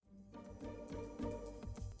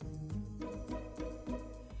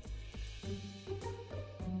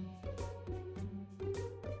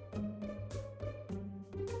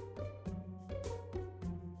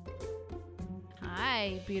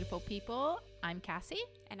Hi, beautiful people. I'm Cassie.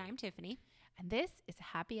 And I'm Tiffany. And this is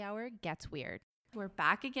Happy Hour Gets Weird. We're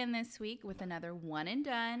back again this week with another one and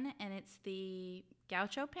done. And it's the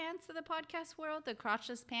gaucho pants of the podcast world, the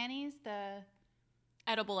crotchless panties, the...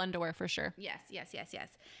 Edible underwear for sure. Yes.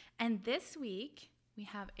 And this week, we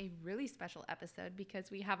have a really special episode because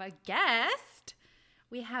we have a guest.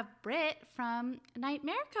 We have Britt from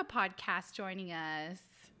Nightmerica podcast joining us.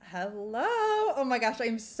 Hello. Oh my gosh,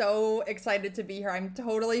 I'm so excited to be here. I'm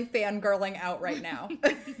totally fangirling out right now.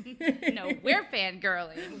 No, we're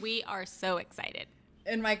fangirling. We are so excited.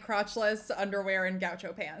 In my crotchless underwear and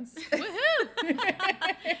gaucho pants. Woohoo!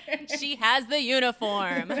 She has the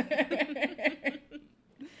uniform.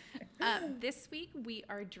 This week we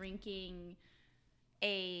are drinking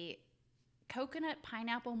a coconut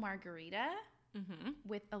pineapple margarita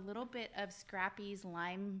with a little bit of Scrappy's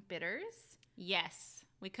lime bitters. Yes.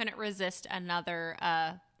 We couldn't resist another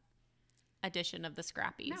edition of the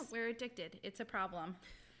Scrappies. No, we're addicted. It's a problem.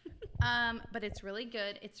 But it's really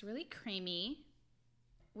good. It's really creamy,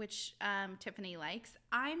 which Tiffany likes.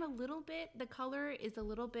 The color is a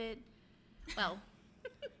little bit, well,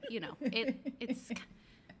 you know,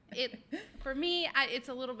 for me, it's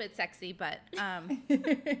a little bit sexy, but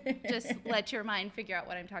just let your mind figure out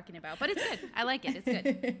what I'm talking about. But it's good. I like it. It's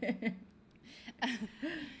good.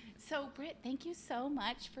 So, Britt, thank you so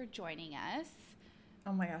much for joining us.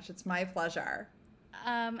 Oh my gosh, it's my pleasure.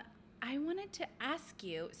 I wanted to ask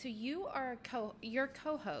you, so your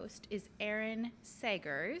co-host is Aaron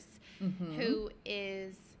Sagers, who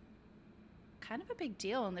is kind of a big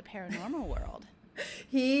deal in the paranormal world.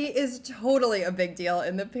 He is totally a big deal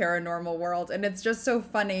in the paranormal world, and it's just so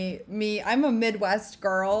funny. I'm a Midwest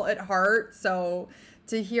girl at heart, so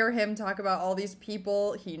to hear him talk about all these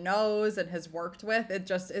people he knows and has worked with, it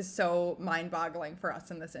just is so mind-boggling for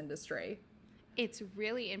us in this industry. It's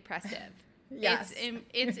really impressive. Yes.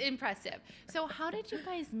 It's impressive. So how did you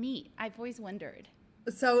guys meet? I've always wondered.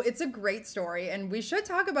 So it's a great story, and we should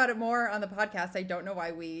talk about it more on the podcast. I don't know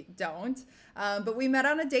why we don't, but we met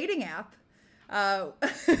on a dating app.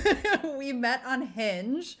 We met on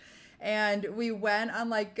Hinge, and we went on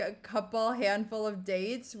like a handful of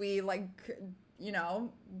dates. We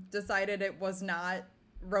decided it was not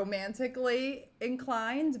romantically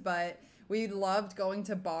inclined, but we loved going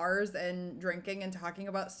to bars and drinking and talking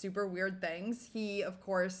about super weird things. He, of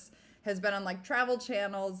course, has been on like travel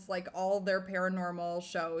channels, like all their paranormal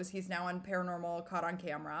shows. He's now on Paranormal Caught on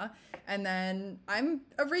Camera. And then I'm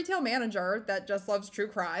a retail manager that just loves true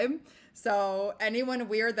crime. So anyone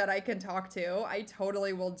weird that I can talk to, I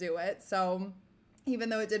totally will do it. So even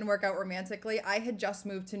though it didn't work out romantically, I had just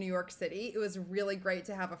moved to New York City. It was really great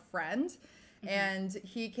to have a friend. And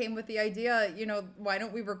he came with the idea, why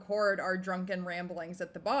don't we record our drunken ramblings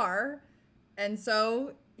at the bar? And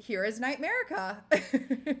so here is Nightmerica.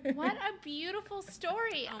 What a beautiful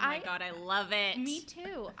story. Oh my God, I love it. Me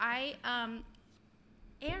too. Aaron,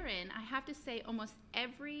 I have to say almost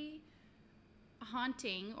every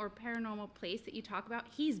haunting or paranormal place that you talk about,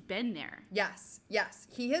 he's been there. Yes.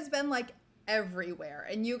 He has been like everywhere.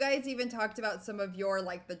 And you guys even talked about some of your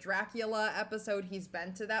like the Dracula episode. He's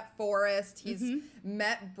been to that forest. He's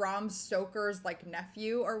met Bram Stoker's like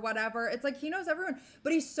nephew or whatever. It's like he knows everyone,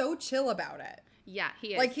 but he's so chill about it. Yeah,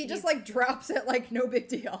 he is. Like, he's like drops it like no big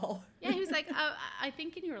deal. Yeah, he was like, I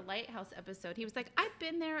think in your Lighthouse episode, he was like, I've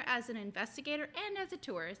been there as an investigator and as a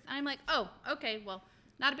tourist. And I'm like, oh, okay, well,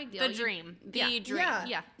 not a big deal. The dream. Dream.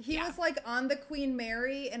 Yeah. He was like on the Queen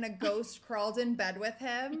Mary and a ghost crawled in bed with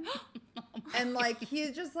him. And like,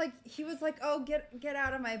 he was like, oh, get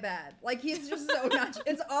out of my bed. Like, he's just so nuts.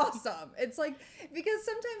 It's awesome. It's like, because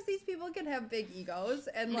sometimes these people can have big egos.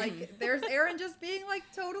 And like, there's Aaron just being like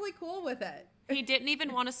totally cool with it. He didn't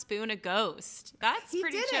even want to spoon a ghost. That's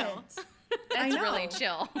pretty chill. That's really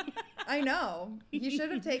chill. I know. You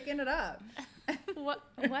should have taken it up. What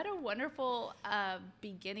a wonderful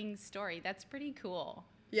beginning story. That's pretty cool.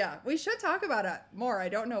 Yeah, we should talk about it more. I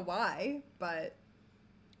don't know why, but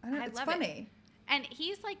it's funny. And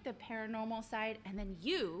he's like the paranormal side, and then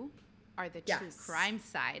you are the true crime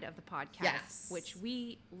side of the podcast, which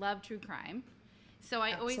we love true crime. So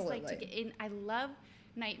I always like to get in. I love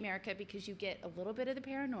Nightmerica because you get a little bit of the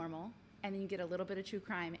paranormal, and then you get a little bit of true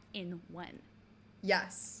crime in one.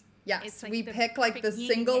 Yes. Like we pick like the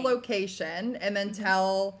single location and then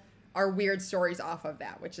tell our weird stories off of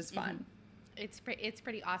that, which is fun. It's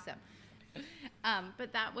pretty awesome.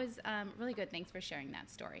 But that was really good. Thanks for sharing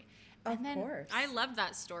that story. Of course. I love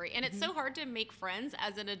that story. And it's so hard to make friends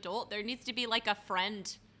as an adult. There needs to be like a friend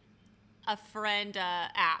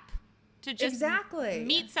app to just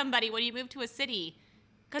meet somebody when you move to a city.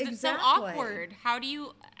 Because it's so awkward. How do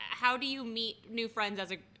you meet new friends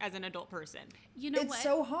as an adult person? You know it's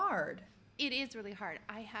so hard. It is really hard.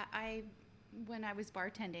 When I was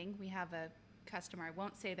bartending, we have a customer. I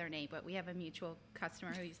won't say their name, but we have a mutual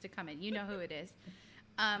customer who used to come in. You know who it is.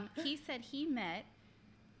 He said he met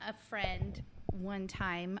a friend one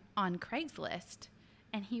time on Craigslist,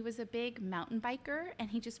 and he was a big mountain biker, and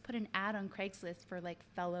he just put an ad on Craigslist for like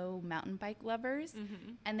fellow mountain bike lovers,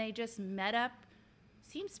 and they just met up.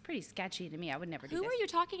 Seems pretty sketchy to me. I would never do this. Who are you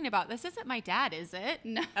talking about? This isn't my dad, is it?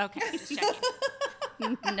 No. Okay, just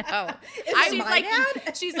checking. No.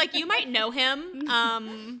 She's like, you might know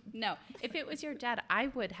him. No. If it was your dad, I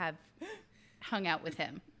would have hung out with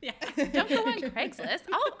him. Yeah. Don't go on Craigslist.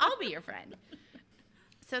 I'll be your friend.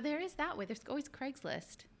 So there is that way. There's always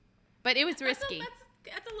Craigslist. But it was risky.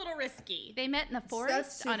 That's a little risky. They met in the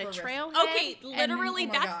forest on a trailhead. Okay, literally,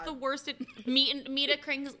 that's the worst. Meet a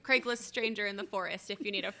Craigslist stranger in the forest if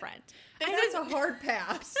you need a friend. That's a hard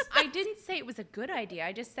pass. I didn't say it was a good idea.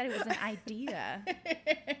 I just said it was an idea. That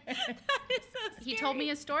is so scary. He told me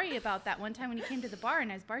a story about that one time when he came to the bar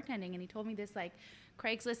and I was bartending, and he told me this like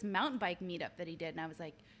Craigslist mountain bike meetup that he did, and I was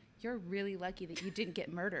like, "You're really lucky that you didn't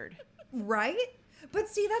get murdered." Right? But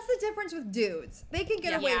see, that's the difference with dudes. They can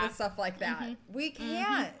get away with stuff like that. We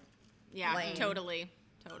can't. Yeah, Lame. totally.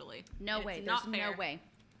 No way. There's not fair. no way.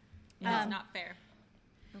 It's not fair.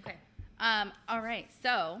 Okay. All right.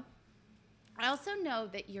 So I also know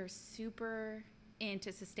that you're super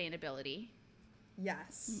into sustainability.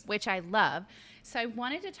 Yes. Which I love. So I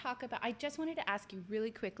just wanted to ask you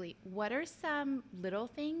really quickly, what are some little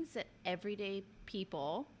things that everyday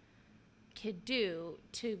people could do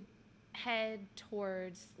to head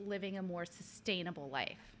towards living a more sustainable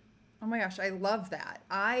life? Oh my gosh, I love that.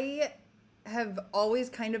 I have always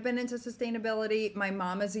kind of been into sustainability. My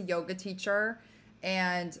mom is a yoga teacher,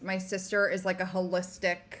 and my sister is like a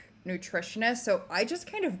holistic nutritionist. So I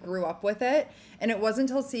just kind of grew up with it. And it wasn't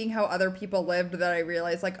until seeing how other people lived that I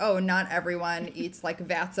realized, like, oh, not everyone eats like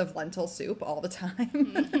vats of lentil soup all the time.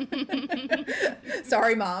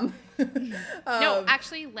 Sorry, Mom. No,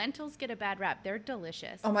 actually, lentils get a bad rap. They're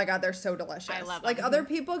delicious. Oh my God, they're so delicious. I love them. Like other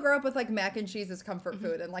people grow up with like mac and cheese as comfort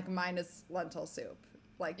food, and like mine is lentil soup.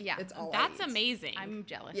 Like, it's all That's I eat. amazing. I'm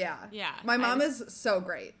jealous. Yeah. Yeah. My mom is so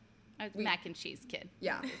great. I was a mac and cheese kid.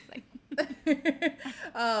 Yeah. Like,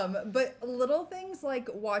 but little things like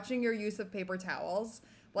watching your use of paper towels,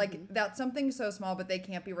 like that's something so small, but they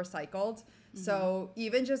can't be recycled. So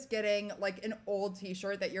even just getting like an old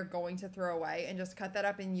t-shirt that you're going to throw away and just cut that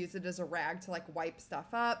up and use it as a rag to like wipe stuff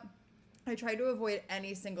up. I try to avoid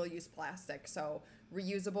any single-use plastic. So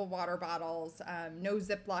reusable water bottles, no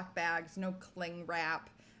Ziploc bags, no cling wrap.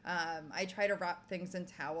 I try to wrap things in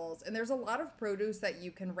towels, and there's a lot of produce that you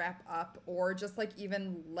can wrap up or just like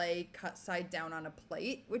even lay cut side down on a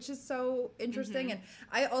plate, which is so interesting. And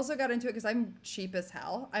I also got into it because I'm cheap as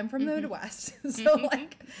hell. I'm from the Midwest. So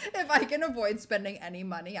like if I can avoid spending any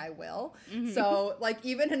money, I will. So like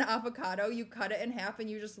even an avocado, you cut it in half and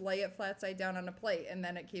you just lay it flat side down on a plate, and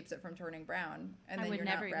then it keeps it from turning brown, and then you're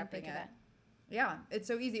not wrapping it. Yeah, it's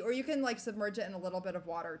so easy. Or you can like submerge it in a little bit of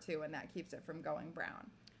water too, and that keeps it from going brown.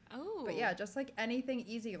 Oh. But yeah, just like anything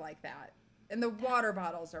easy like that. And the water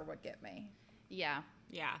bottles are what get me. Yeah.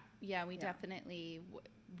 We definitely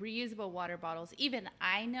reusable water bottles. Even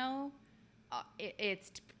I know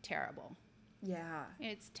it's terrible. Yeah.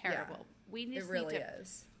 It's terrible. Yeah. We just it really need to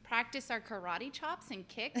is. practice our karate chops and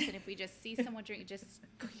kicks, and if we just see someone drink, just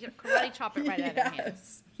karate chop it right out of their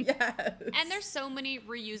hands. Yes. And there's so many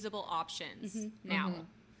reusable options now.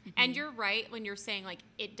 And you're right when you're saying like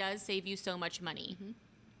it does save you so much money.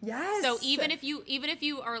 Yes. So even if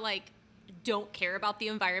you are like don't care about the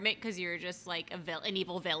environment because you're just like an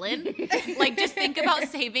evil villain, like just think about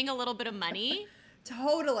saving a little bit of money.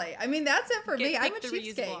 Totally. I mean, that's it for me. I'm a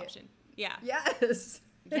cheapskate. Option. Yeah. Yes.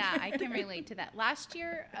 Yeah, I can relate to that. Last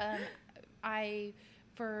year,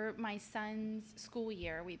 for my son's school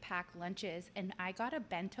year, we packed lunches, and I got a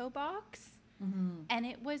bento box, and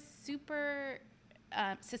it was super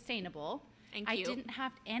sustainable. And cute.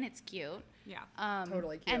 And it's cute. Yeah.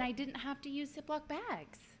 Totally cute. And I didn't have to use Ziploc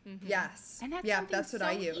bags. Yes. And that's what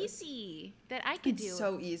I use. Easy that I could do.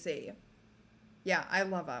 So easy. Yeah, I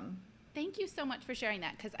love them. Thank you so much for sharing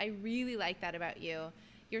that, because I really like that about you.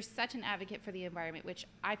 You're such an advocate for the environment, which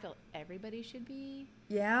I feel everybody should be.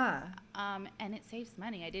 Yeah. And it saves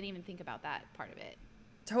money. I didn't even think about that part of it.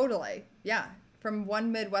 Totally. Yeah. From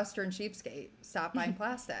one Midwestern cheapskate, stop buying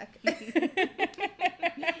plastic.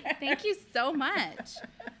 Thank you so much.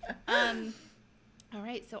 All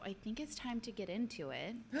right, so I think it's time to get into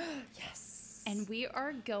it. Yes. And we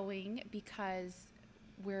are going, because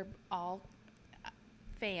we're all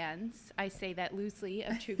fans, I say that loosely,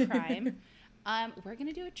 of true crime, we're going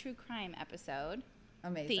to do a true crime episode.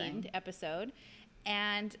 Amazing. Themed episode.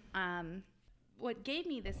 And what gave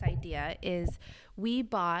me this idea is we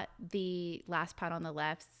bought the Last Pod on the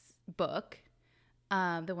Left's book,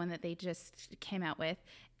 the one that they just came out with.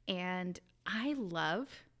 And I love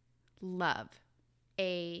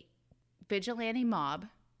a vigilante mob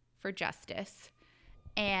for justice.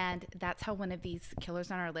 And that's how one of these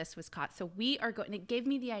killers on our list was caught. So we are going, it gave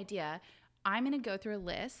me the idea, I'm going to go through a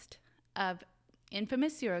list of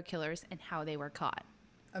infamous serial killers and how they were caught.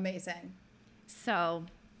 Amazing. So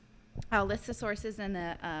I'll list the sources in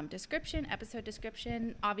the description, episode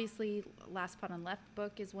description. Obviously, Last Pod on Left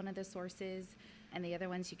book is one of the sources, and the other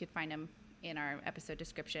ones you could find them in our episode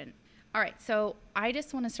description. All right, so I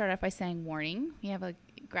just want to start off by saying warning. We have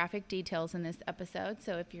graphic details in this episode,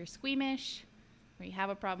 so if you're squeamish or you have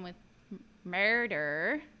a problem with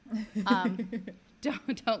murder,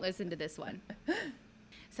 don't listen to this one.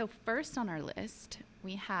 So first on our list,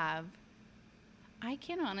 we have, I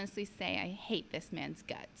can honestly say I hate this man's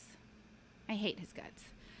guts. I hate his guts.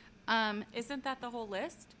 Isn't that the whole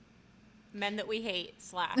list? Men that we hate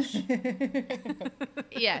 /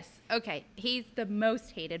 Yes. Okay. He's the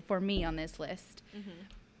most hated for me on this list. Mm-hmm.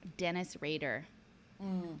 Dennis Rader.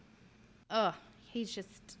 Ugh. He's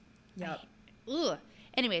just. Yep. Ugh.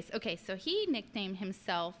 Anyways. Okay. So he nicknamed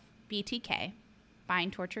himself BTK,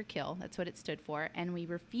 Bind, Torture, Kill. That's what it stood for. And we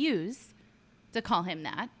refuse to call him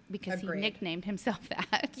that because Agreed. He nicknamed himself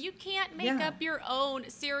that. You can't make up your own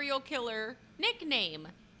serial killer nickname.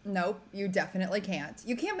 Nope, you definitely can't.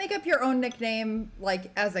 You can't make up your own nickname,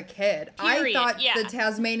 like, as a kid. Period. I thought the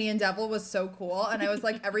Tasmanian Devil was so cool, and I was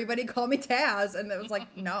like, everybody call me Taz, and it was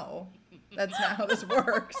like, no, that's not how this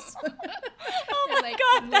works. Oh my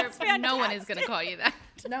God, that's fantastic. No one is going to call you that.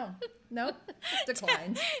 No,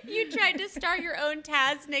 declined. You tried to start your own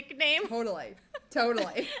Taz nickname? Totally.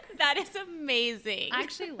 That is amazing. I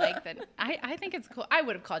actually like that. I think it's cool. I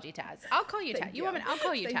would have called you Taz. I'll call you Taz. You want me? I'll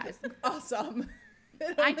call you Taz. Awesome.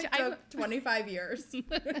 It only took 25 years.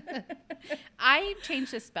 I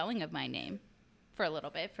changed the spelling of my name for a little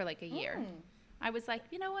bit, for like a year. I was like,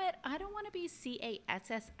 you know what? I don't want to be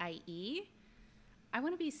CASSIE. I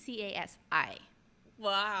want to be CASI.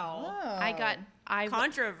 Wow. Oh.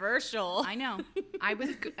 Controversial. I know.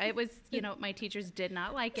 It was, my teachers did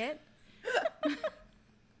not like it.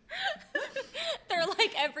 They're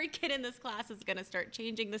like, every kid in this class is going to start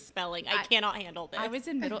changing the spelling. I cannot handle this. I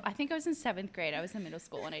think I was in 7th grade. I was in middle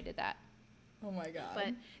school when I did that. Oh my God. But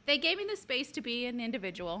they gave me the space to be an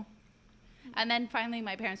individual. And then finally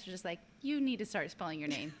my parents were just like, you need to start spelling your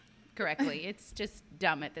name correctly. It's just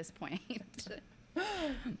dumb at this point.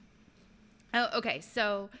 Oh, okay.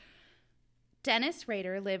 So Dennis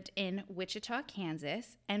Rader lived in Wichita,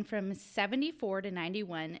 Kansas, and from 74 to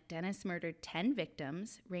 91, Dennis murdered 10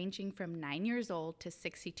 victims, ranging from 9 years old to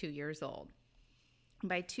 62 years old.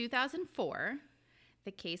 By 2004,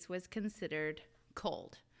 the case was considered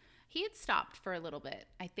cold. He had stopped for a little bit.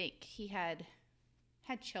 I think he had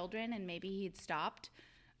children, and maybe he'd stopped.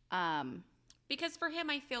 Because for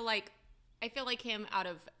him, I feel like him out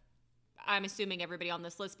of, I'm assuming everybody on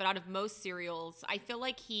this list, but out of most serials, I feel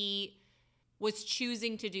like he was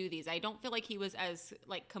choosing to do these. I don't feel like he was as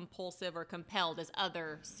like compulsive or compelled as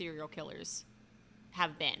other serial killers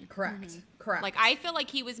have been. Correct. Correct. Like, I feel like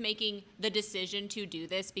he was making the decision to do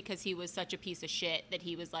this because he was such a piece of shit that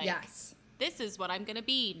he was like, yes, this is what I'm going to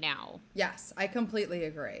be now. Yes, I completely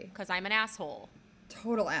agree. Because I'm an asshole.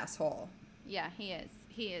 Total asshole. Yeah, he is.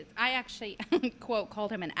 He is. I actually, quote,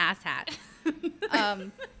 called him an asshat.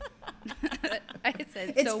 I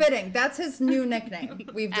said, it's fitting. That's his new nickname.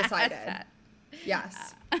 We've decided. Asshat.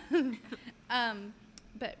 Yes.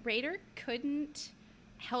 But Rader couldn't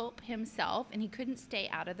help himself, and he couldn't stay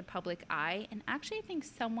out of the public eye. And actually, I think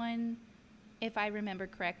someone, if I remember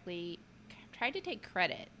correctly, tried to take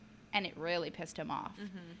credit, and it really pissed him off.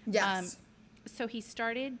 Mm-hmm. Yes. So he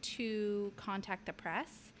started to contact the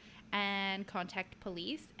press and contact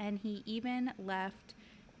police, and he even left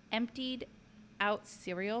emptied out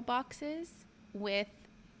cereal boxes with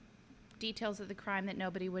details of the crime that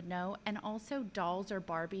nobody would know, and also dolls or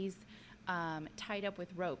Barbies tied up with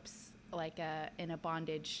ropes, like in a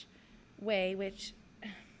bondage way, which,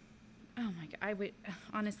 oh my God,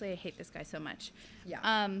 honestly, I hate this guy so much.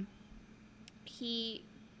 Yeah. He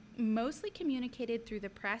mostly communicated through the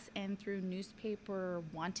press and through newspaper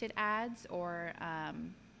wanted ads, or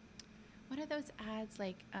what are those ads,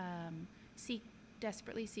 like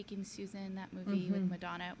Desperately Seeking Susan, that movie with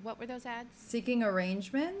Madonna. What were those ads? Seeking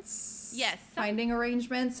Arrangements? Yes. Finding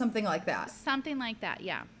Arrangements? Something like that. Something like that,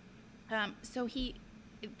 yeah. So he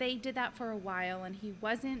they did that for a while, and he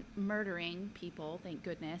wasn't murdering people, thank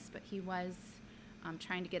goodness, but he was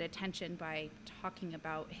trying to get attention by talking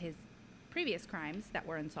about his previous crimes that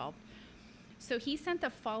were unsolved. So he sent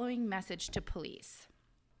the following message to police,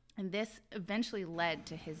 and this eventually led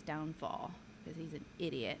to his downfall because he's an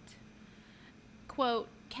idiot. Quote,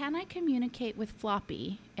 "Can I communicate with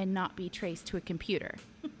Floppy and not be traced to a computer?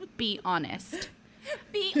 Be honest."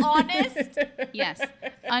 Be honest? Yes.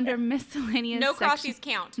 Under miscellaneous No crossies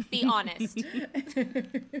count. Be honest.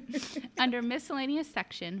 Under miscellaneous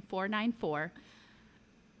section 494,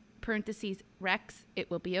 parentheses, Rex,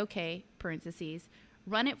 it will be okay, parentheses,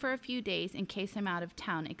 run it for a few days in case I'm out of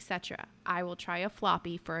town, etc. I will try a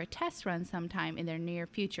Floppy for a test run sometime in the near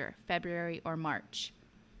future, February or March.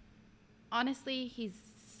 Honestly, he's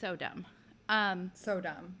so dumb. So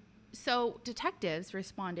dumb. So detectives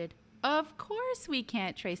responded, "Of course we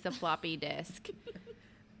can't trace a floppy disk."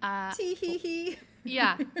 Tee-hee-hee.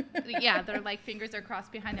 Yeah. Their like fingers are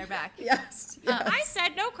crossed behind their back. Yes. I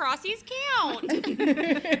said no crossies count.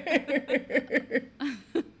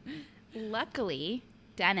 Luckily,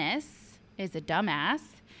 Dennis is a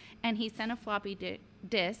dumbass, and he sent a floppy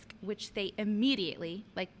disk, which they immediately,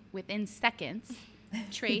 like within seconds,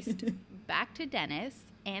 traced back to Dennis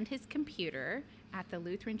and his computer at the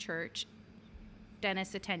Lutheran church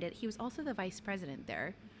Dennis attended. He was also the vice president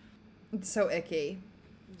there. It's so icky.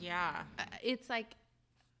 Yeah. It's like,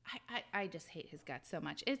 I just hate his guts so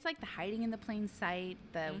much. It's like the hiding in the plain sight,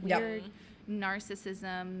 the weird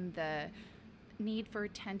narcissism, the need for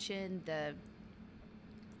attention,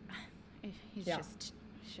 he's just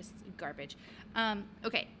garbage.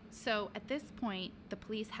 Okay, so at this point, the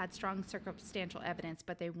police had strong circumstantial evidence,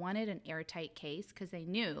 but they wanted an airtight case because they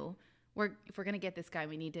knew if we're going to get this guy,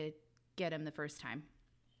 we need to get him the first time.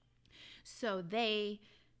 So they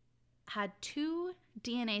had 2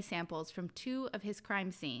 DNA samples from 2 of his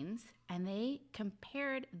crime scenes, and they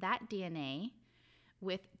compared that DNA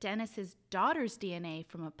with Dennis's daughter's DNA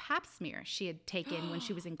from a pap smear she had taken when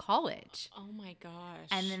she was in college. Oh my gosh.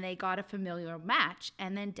 And then they got a familiar match,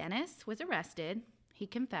 and then Dennis was arrested. He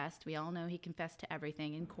confessed. We all know he confessed to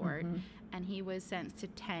everything in court, and he was sentenced to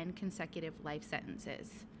 10 consecutive life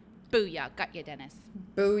sentences. Booyah. Got you, Dennis.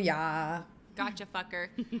 Booyah. Gotcha, fucker.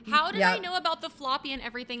 How did I know about the floppy and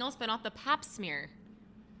everything else, but not the pap smear?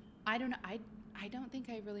 I don't know. I don't think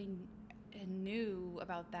I really knew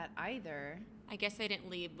about that either. I guess I didn't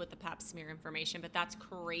lead with the pap smear information, but that's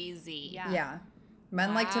crazy. Yeah.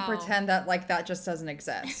 Men like to pretend that like that just doesn't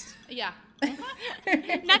exist. Yeah.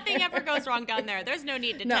 Nothing ever goes wrong down there. There's no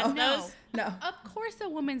need to test those. No. Of course a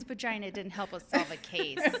woman's vagina didn't help us solve a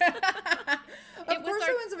case. Of course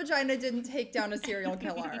a woman's vagina didn't take down a serial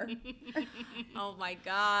killer. Oh my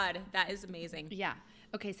God. That is amazing. Yeah.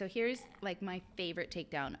 Okay, so here's like my favorite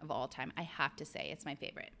takedown of all time. I have to say it's my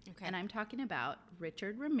favorite. Okay. And I'm talking about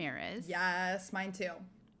Richard Ramirez. Yes, mine too.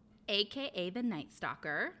 AKA the Night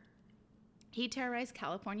Stalker. He terrorized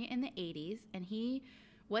California in the 80s, and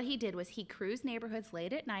what he did was he cruised neighborhoods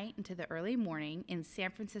late at night into the early morning in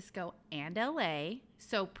San Francisco and LA,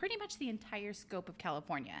 so pretty much the entire scope of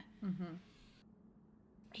California. Mm-hmm.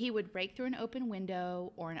 He would break through an open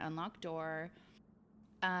window or an unlocked door.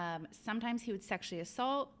 Sometimes he would sexually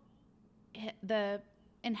assault the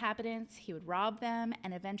inhabitants. He would rob them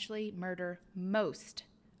and eventually murder most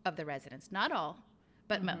of the residents. Not all,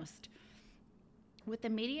 but most. With the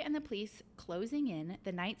media and the police closing in,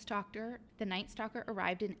 the Night Stalker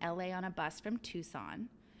arrived in LA on a bus from Tucson.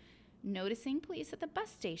 Noticing police at the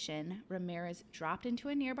bus station, Ramirez dropped into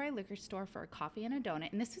a nearby liquor store for a coffee and a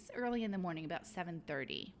donut, and this was early in the morning, about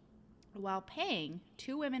 7:30. While paying,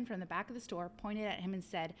 2 women from the back of the store pointed at him and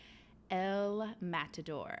said, "El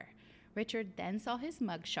Matador." Richard then saw his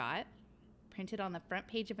mugshot printed on the front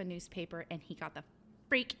page of a newspaper, and he got the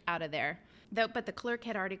freak out of there. But the clerk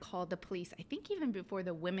had already called the police, I think even before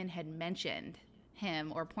the women had mentioned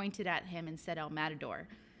him or pointed at him and said El Matador.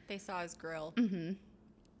 They saw his grill. Mm-hmm.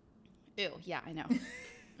 Ew, yeah, I know.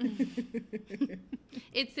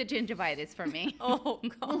 It's the gingivitis for me. Oh,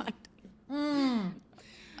 God.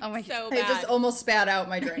 Oh my so God. bad. I just almost spat out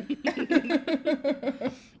my drink.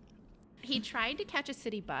 He tried to catch a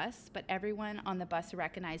city bus, but everyone on the bus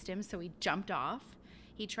recognized him, so he jumped off.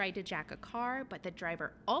 He tried to jack a car, but the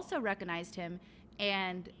driver also recognized him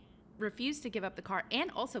and refused to give up the car,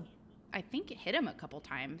 and also, I think, it hit him a couple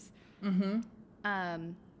times. Mm-hmm.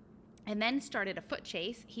 And then started a foot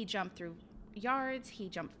chase. He jumped through yards, he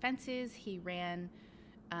jumped fences, he ran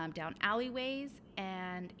down alleyways,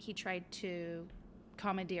 and he tried to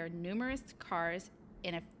commandeer numerous cars.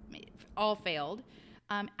 All failed.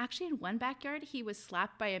 Actually, in one backyard, he was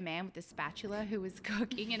slapped by a man with a spatula who was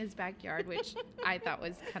cooking in his backyard, which I thought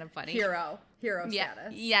was kind of funny. Hero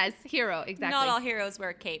status. Yes, hero, exactly. Not all heroes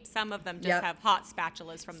wear capes. Some of them just have hot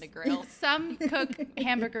spatulas from the grill. Some cook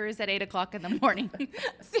hamburgers at 8 o'clock in the morning.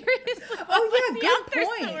 Seriously. Oh yeah, good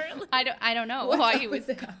point. I don't know why he was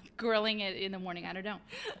grilling it in the morning. I don't know.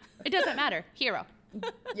 It doesn't matter. Hero.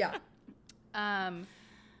 Yeah.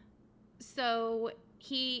 So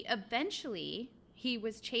he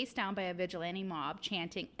was chased down by a vigilante mob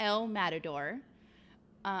chanting El Matador.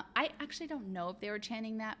 I actually don't know if they were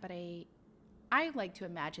chanting that, but I like to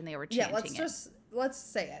imagine they were chanting let's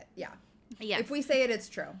say it. Yeah. Yes. If we say it, it's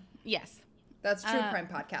true. Yes. That's true crime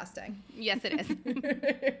podcasting. Yes, it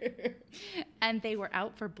is. And they were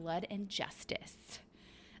out for blood and justice.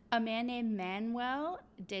 A man named Manuel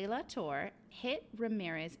de la Torre hit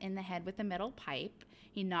Ramirez in the head with a metal pipe.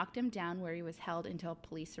 He knocked him down where he was held until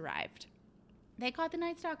police arrived. They caught the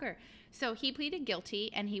Night Stalker. So he pleaded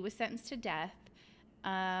guilty and he was sentenced to death.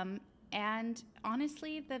 And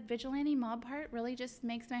honestly, the vigilante mob part really just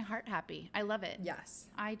makes my heart happy. I love it. Yes.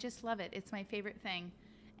 I just love it. It's my favorite thing.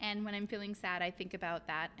 And when I'm feeling sad, I think about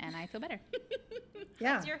that and I feel better.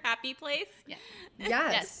 Yeah. That's your happy place? Yeah.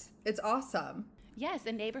 Yes. It's awesome. Yes,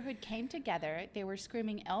 the neighborhood came together. They were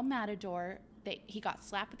screaming El Matador. He got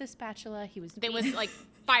slapped with a spatula. There was like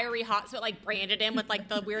fiery hot, so it like branded him with like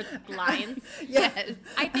the weird lines. Yes.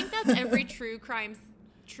 I think that's every true crime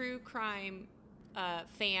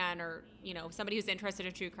fan, or somebody who's interested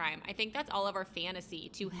in true crime. I think that's all of our fantasy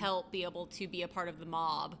to help be able to be a part of the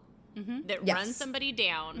mob that runs somebody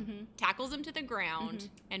down, tackles them to the ground,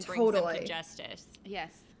 and brings them to justice.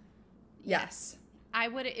 Yes. Yes. I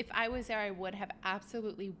would, if I was there, I would have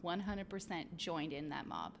absolutely 100% joined in that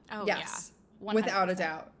mob. Oh, yes. Yeah. 100%. Without a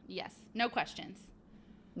doubt. Yes. No questions.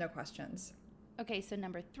 No questions. Okay, so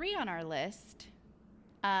number 3 on our list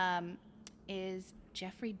is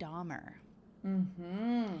Jeffrey Dahmer.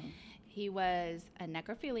 Mm-hmm. He was a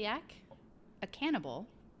necrophiliac, a cannibal,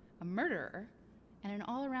 a murderer, and an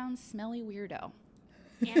all-around smelly weirdo.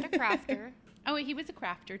 And a crafter. Oh, he was a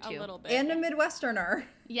crafter, too. A little bit. And a Midwesterner.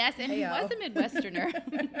 Yes, and he was a Midwesterner.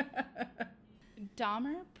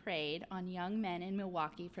 Dahmer preyed on young men in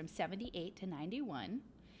Milwaukee from 78 to 91,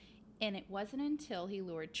 and it wasn't until he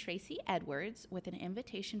lured Tracy Edwards with an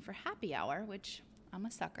invitation for happy hour, which I'm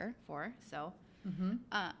a sucker for, so...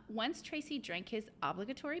 once Tracy drank his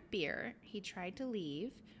obligatory beer, he tried to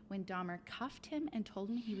leave when Dahmer cuffed him and told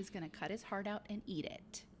him he was going to cut his heart out and eat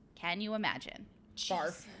it. Can you imagine?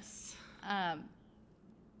 Barf.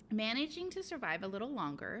 Managing to survive a little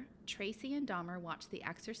longer, Tracy and Dahmer watched The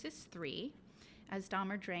Exorcist 3 as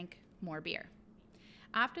Dahmer drank more beer.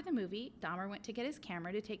 After the movie, Dahmer went to get his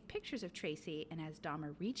camera to take pictures of Tracy, and as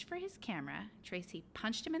Dahmer reached for his camera, Tracy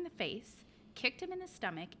punched him in the face, kicked him in the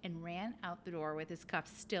stomach, and ran out the door with his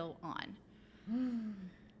cuffs still on.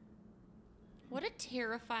 What a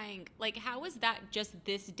terrifying... Like, how is that just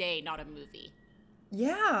this day not a movie?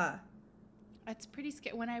 Yeah. It's pretty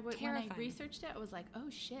scary. When I researched it, I was like, oh,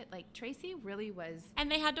 shit. Like, Tracy really was...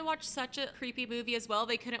 And they had to watch such a creepy movie as well.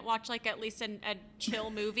 They couldn't watch, like, at least a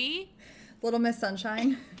chill movie. Little Miss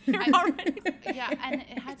Sunshine. You're already... Yeah, and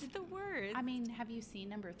it has the worst. I mean, have you seen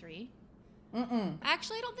number 3? Mm-mm.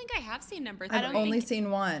 Actually, I don't think I have seen number 3. I've only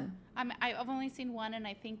seen one. I've only seen one, and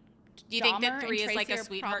I think... Do you think that 3 is like a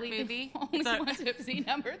sweetheart movie? Only ones who have seen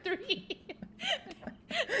number 3.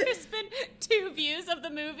 There's been 2 views of the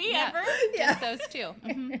movie ever. Yeah. Just those 2.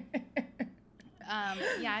 Mm-hmm.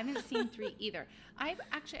 Yeah, I haven't seen 3 either. I've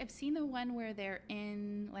seen the one where they're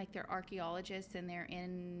in, like, they're archaeologists and they're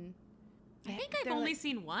in... I think I've only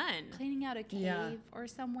seen one. Cleaning out a cave or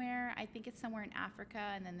somewhere. I think it's somewhere in Africa,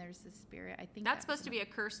 and then there's the spirit. I think that's supposed to be a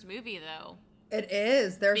cursed movie, though. It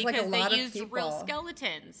is. There's like a lot of people. Because they used real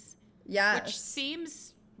skeletons. Yes. Which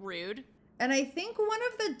seems rude. And I think one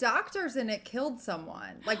of the doctors in it killed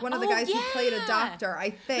someone. Like one of the guys who played a doctor, I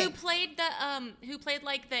think. Who played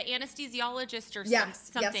like the anesthesiologist or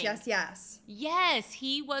something. Yes. Yes,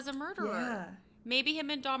 he was a murderer. Yeah. Maybe him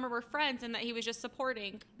and Dahmer were friends and that he was just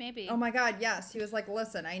supporting. Maybe. Oh my God, yes. He was like,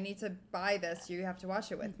 listen, I need to buy this. You have to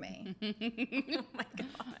watch it with me. Oh my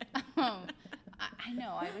God. I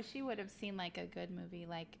know. I wish you would have seen like a good movie.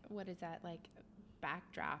 Like, what is that? Like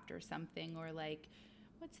Backdraft or something, or like,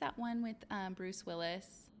 what's that one with Bruce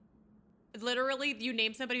Willis? Literally, you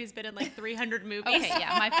name somebody who's been in like 300 movies. Okay,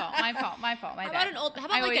 yeah, my fault. My bad. How about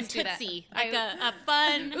like a Tootsie? Like a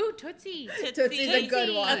fun... Ooh, Tootsie. Tootie's a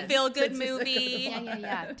good one. A feel-good movie.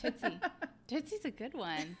 Yeah. Tootsie. Tootsie's a good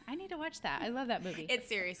one. I need to watch that. I love that movie. It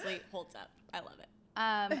seriously holds up. I love it.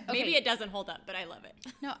 Okay. Maybe it doesn't hold up, but I love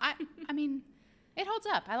it. No, I mean, It holds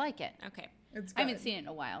up. I like it. Okay. It's good. I haven't seen it in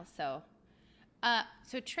a while, so.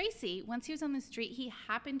 So Tracy, once he was on the street, he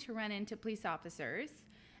happened to run into police officers,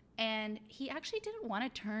 and he actually didn't want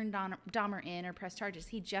to turn Dahmer in or press charges.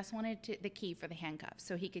 He just wanted the key for the handcuffs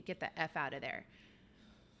so he could get the F out of there.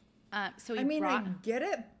 So I get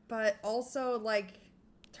it, but also, like,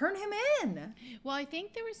 turn him in. Well, I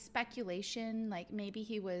think there was speculation, like, maybe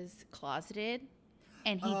he was closeted,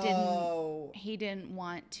 and he didn't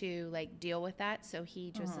want to, like, deal with that, so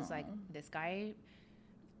he just was like, this guy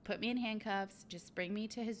put me in handcuffs, just bring me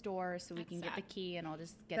to his door so we can get the key, and I'll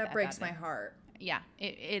just get that breaks my heart. Yeah,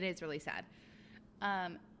 it is really sad.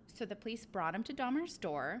 So the police brought him to Dahmer's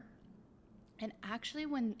door, and actually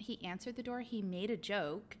when he answered the door, he made a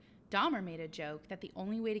joke. Dahmer made a joke that the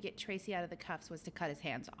only way to get Tracy out of the cuffs was to cut his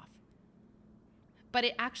hands off. But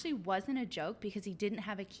it actually wasn't a joke because he didn't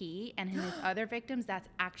have a key, and in his other victims, that's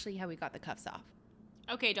actually how he got the cuffs off.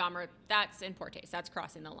 Okay, Dahmer, that's in poor taste. That's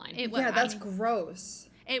crossing the line. That's gross.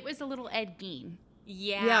 It was a little Ed Gein.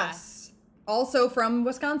 Yeah. Yes. Also from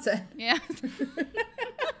Wisconsin. Yeah.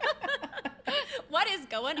 What is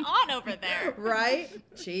going on over there? Right?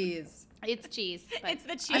 Cheese. It's cheese. It's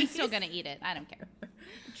the cheese. I'm still going to eat it. I don't care.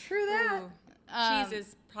 True that. Cheese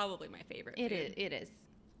is probably my favorite food. It is.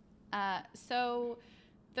 So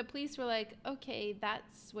the police were like, okay, that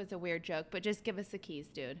was a weird joke, but just give us the keys,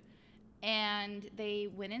 dude. And they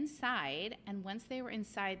went inside, and once they were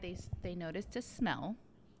inside, they noticed a smell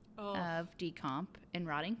of decomp and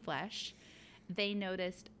rotting flesh. They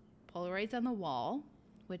noticed Polaroids on the wall,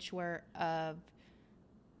 which were of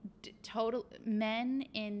total men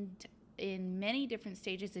in many different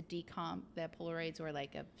stages of decomp. The Polaroids were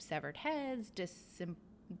like of severed heads,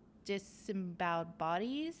 disemboweled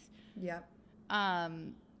bodies. Yep.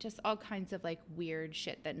 Just all kinds of like weird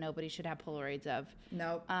shit that nobody should have Polaroids of.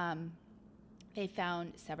 Nope. They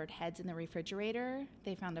found severed heads in the refrigerator.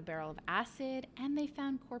 They found a barrel of acid, and they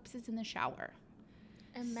found corpses in the shower.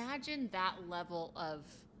 Imagine that level of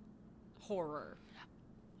horror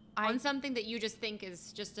on something that you just think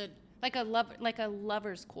is just like a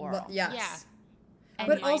lover's quarrel. Yes. Yeah.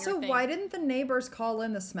 But also, why didn't the neighbors call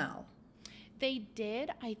in the smell? They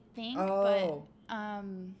did, I think. Oh. But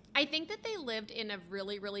I think that they lived in a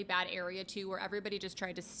really, really bad area too, where everybody just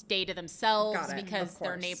tried to stay to themselves because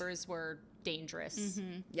their neighbors were dangerous.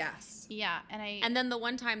 Mm-hmm. Yes. Yeah, and then the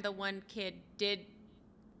one time the women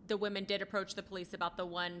did approach the police about the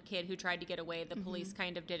one kid who tried to get away. The police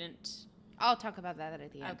kind of didn't. I'll talk about that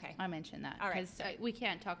at the end. Okay. I'll mention that. All right. Because we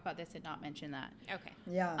can't talk about this and not mention that. Okay.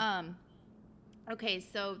 Yeah. Okay,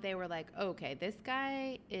 so they were like, okay, this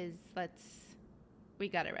guy is, we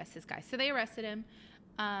got to arrest this guy. So they arrested him.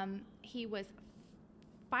 He was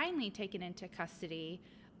finally taken into custody.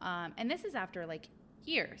 And this is after like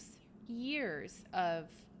years of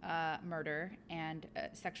murder and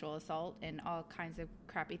sexual assault and all kinds of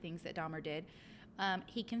crappy things that Dahmer did.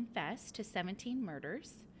 He confessed to 17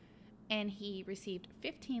 murders, and he received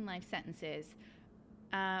 15 life sentences.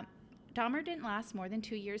 Dahmer didn't last more than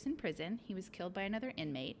 2 years in prison. He was killed by another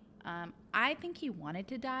inmate. I think he wanted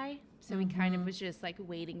to die, so he kind of was just like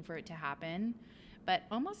waiting for it to happen, but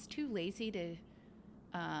almost too lazy to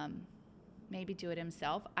maybe do it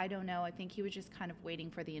himself. I don't know. I think he was just kind of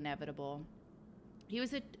waiting for the inevitable. He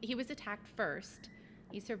was attacked first.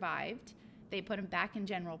 He survived. They put him back in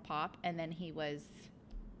General Pop, and then he was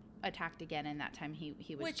attacked again, and that time he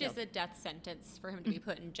was Which killed. is a death sentence for him to be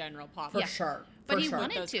put in General Pop. For sure. But For he sure.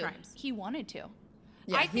 wanted to. Crimes. He wanted to.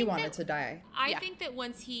 Yeah, he wanted to die. I think that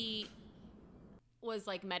once he was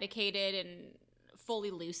like medicated and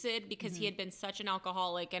fully lucid, because he had been such an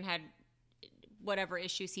alcoholic and had whatever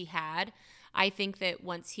issues he had, I think that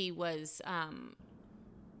once he was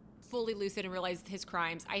fully lucid and realized his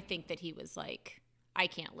crimes, I think that he was like, I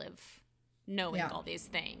can't live knowing all these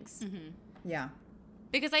things. Mm-hmm. Yeah.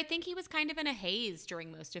 Because I think he was kind of in a haze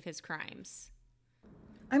during most of his crimes.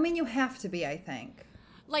 I mean, you have to be, I think.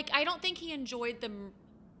 Like, I don't think he enjoyed the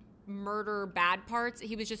murder bad parts.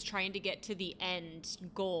 He was just trying to get to the end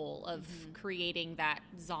goal of creating that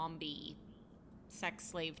zombie sex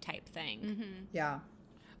slave type thing. Mm-hmm. Yeah.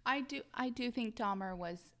 I do think Dahmer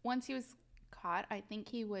was, once he was caught, I think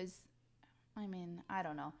he was, I mean, I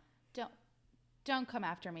don't know. Don't come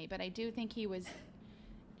after me, but I do think he was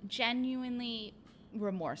genuinely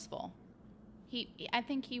remorseful. I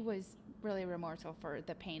think he was really remorseful for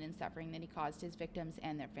the pain and suffering that he caused his victims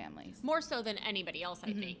and their families. More so than anybody else,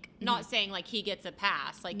 I think. Not saying like he gets a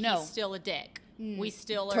pass. Like he's still a dick. We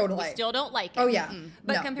still we still don't like him. Oh yeah.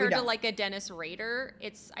 But No, compared to like a Dennis Rader, I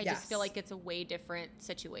just feel Yes. like it's a way different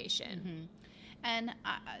situation. And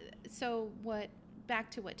so back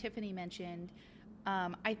to what Tiffany mentioned,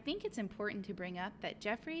 I think it's important to bring up that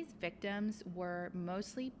Jeffrey's victims were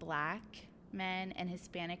mostly black men and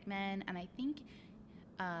Hispanic men, and I think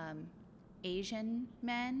Asian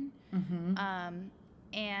men.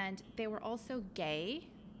 And they were also gay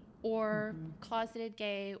or closeted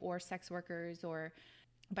gay or sex workers or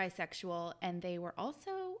bisexual. And they were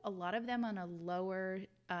also, a lot of them on a lower,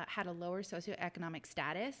 had a lower socioeconomic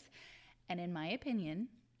status. And in my opinion,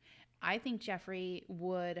 I think Jeffrey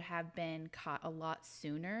would have been caught a lot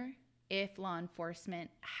sooner if law enforcement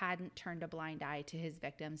hadn't turned a blind eye to his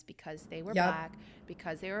victims because they were black,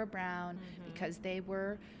 because they were brown, because they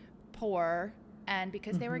were poor, and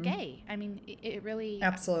because they were gay. I mean, it really...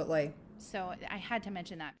 Absolutely. So I had to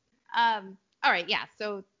mention that. All right, yeah.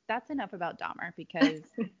 So that's enough about Dahmer because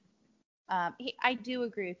I do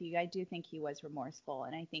agree with you. I do think he was remorseful,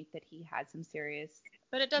 and I think that he had some serious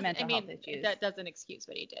mental health issues. That doesn't excuse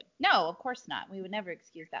what he did. No, of course not. We would never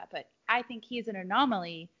excuse that. But I think he's an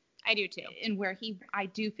anomaly. I do too. In where I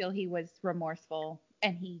do feel he was remorseful,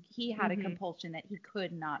 and he had a compulsion that he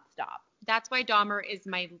could not stop. That's why Dahmer is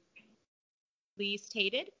my least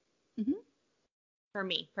hated for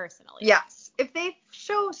me personally. Yes. If they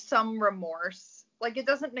show some remorse, like it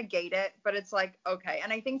doesn't negate it, but it's like, okay.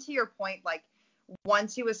 And I think to your point, like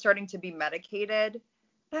once he was starting to be medicated,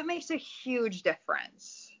 that makes a huge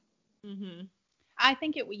difference. I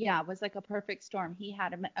think it was like a perfect storm. He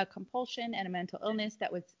had a compulsion and a mental illness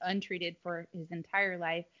that was untreated for his entire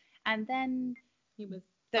life. And then he was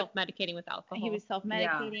self-medicating with alcohol. He was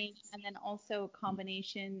self-medicating, and then also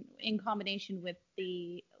in combination with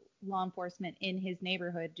the law enforcement in his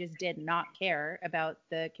neighborhood just did not care about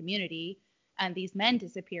the community and these men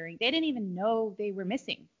disappearing. They didn't even know they were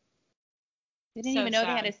missing. They didn't even know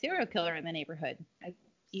they had a serial killer in the neighborhood.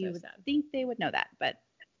 You would think they would know that, but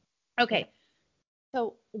okay.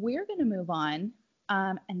 So we're going to move on,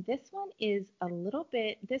 and this one is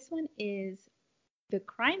the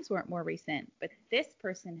crimes weren't more recent, but this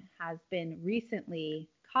person has been recently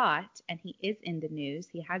caught, and he is in the news.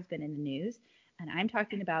 He has been in the news, and I'm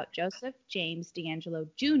talking about Joseph James DeAngelo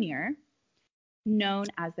Jr., known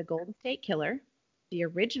as the Golden State Killer, the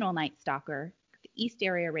original Night Stalker, the East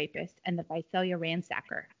Area Rapist, and the Visalia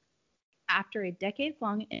Ransacker. After a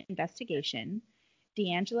decades-long investigation,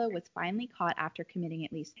 DeAngelo was finally caught after committing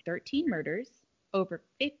at least 13 murders, over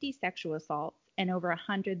 50 sexual assaults, and over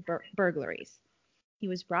 100 burglaries. He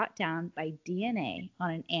was brought down by DNA on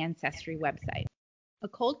an ancestry website. A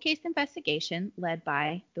cold case investigation led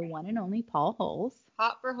by the one and only Paul Holes.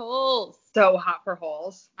 Hot for Holes. So hot for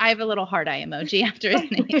Holes. I have a little heart eye emoji after his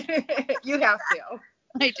name. You have to.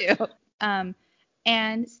 I do.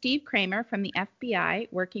 And Steve Kramer from the FBI,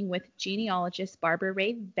 working with genealogist Barbara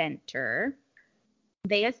Ray Venter,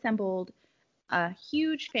 they assembled a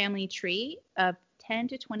huge family tree of 10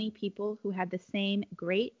 to 20 people who had the same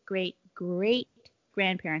great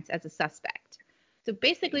grandparents as a suspect. So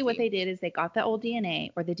basically what they did is they got the old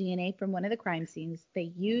DNA or the DNA from one of the crime scenes.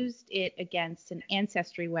 They used it against an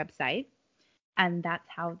ancestry website. And that's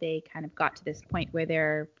how they kind of got to this point where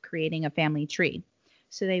they're creating a family tree.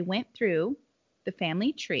 So they went through the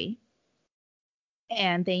family tree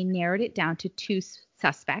and they narrowed it down to 2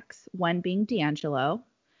 suspects, one being DeAngelo.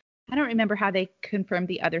 I don't remember how they confirmed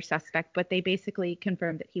the other suspect, but they basically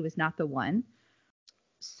confirmed that he was not the one.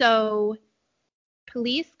 So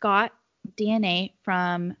police got DNA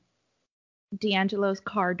from DeAngelo's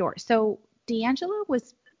car door. So DeAngelo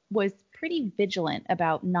was pretty vigilant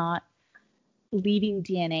about not leaving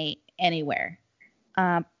DNA anywhere.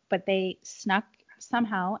 But they snuck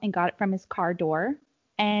somehow and got it from his car door.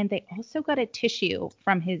 And they also got a tissue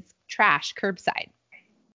from his trash curbside.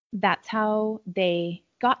 That's how they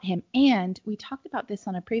got him. And we talked about this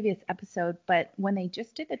on a previous episode, but when they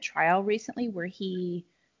just did the trial recently where he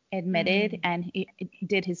admitted and he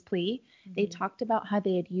did his plea, they talked about how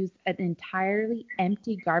they had used an entirely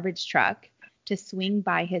empty garbage truck to swing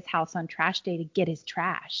by his house on trash day to get his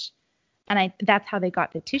trash. And that's how they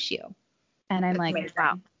got the tissue. And I'm like, amazing.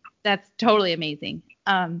 Wow, that's totally amazing.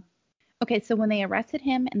 Okay, so when they arrested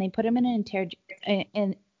him and they put him in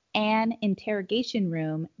an interrogation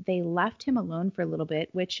room, they left him alone for a little bit,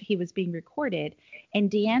 which he was being recorded.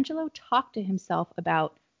 And DeAngelo talked to himself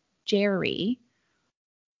about Jerry,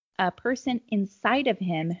 a person inside of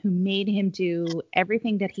him who made him do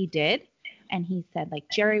everything that he did. And he said, like,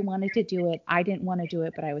 Jerry wanted to do it. I didn't want to do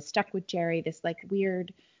it, but I was stuck with Jerry, this like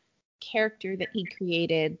weird character that he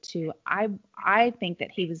created to, I think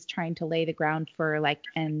that he was trying to lay the ground for like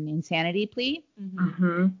an insanity plea.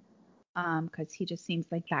 Because he just seems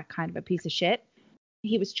like that kind of a piece of shit.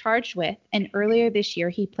 He was charged with, and earlier this year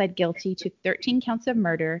he pled guilty to 13 counts of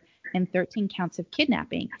murder and 13 counts of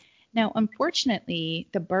kidnapping. Now, unfortunately,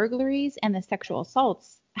 the burglaries and the sexual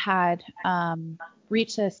assaults had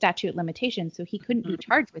reached a statute of limitations, so he couldn't be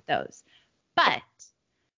charged with those. But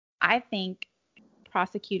I think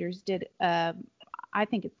prosecutors did, I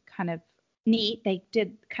think it's kind of neat. They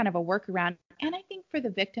did kind of a workaround. And I think for the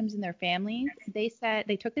victims and their families, they said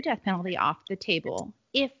they took the death penalty off the table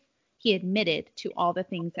if he admitted to all the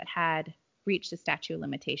things that had reached the statute of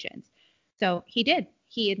limitations. So he did.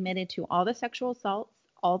 He admitted to all the sexual assaults,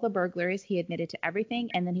 all the burglaries. He admitted to everything.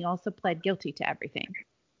 And then he also pled guilty to everything.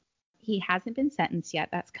 He hasn't been sentenced yet.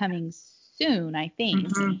 That's coming soon, I think.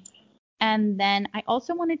 Mm-hmm. And then I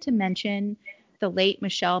also wanted to mention the late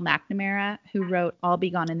Michelle McNamara, who wrote I'll Be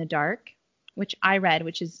Gone in the Dark, which I read,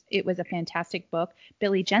 it was a fantastic book.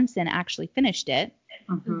 Billy Jensen actually finished it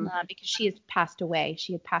because she has passed away.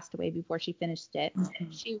 She had passed away before she finished it.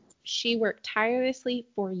 Mm-hmm. She worked tirelessly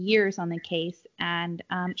for years on the case, and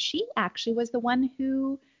she actually was the one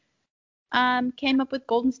who came up with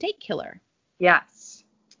Golden State Killer. Yes.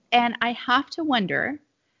 And I have to wonder,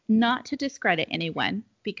 not to discredit anyone,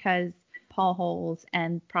 because Paul Holes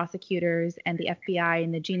and prosecutors and the FBI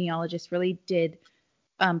and the genealogists really did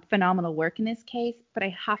phenomenal work in this case. But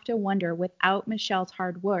I have to wonder, without Michelle's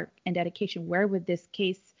hard work and dedication, where would this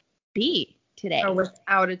case be today? Oh,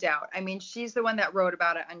 without a doubt. I mean, she's the one that wrote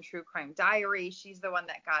about it on True Crime Diary. She's the one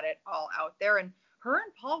that got it all out there. And her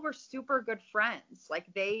and Paul were super good friends. Like,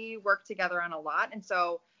 they worked together on a lot. And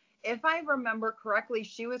so if I remember correctly,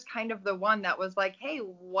 she was kind of the one that was like, hey,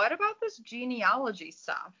 what about this genealogy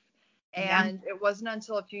stuff? And it wasn't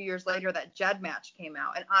until a few years later that GEDmatch came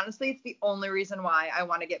out. And honestly, it's the only reason why I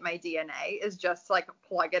want to get my DNA is just to, like,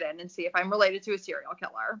 plug it in and see if I'm related to a serial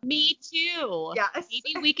killer. Me too. Yes.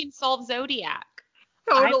 Maybe we can solve Zodiac.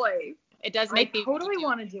 Totally. It does make me totally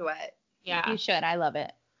want to do it. Yeah. You should. I love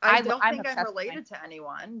it. I don't think I'm related to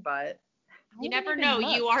anyone, but you never know.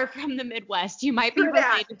 Look. You are from the Midwest. You might be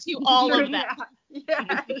related to all of them.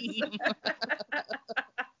 Yes.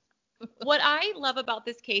 What I love about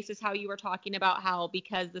this case is how you were talking about how,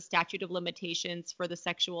 because the statute of limitations for the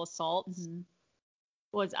sexual assaults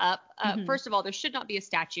was up. First of all, there should not be a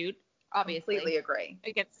statute, obviously. Completely agree.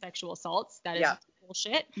 Against sexual assaults. That is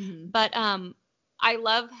bullshit. But I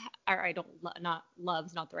love, or I don't, not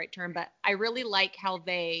love's not the right term, but I really like how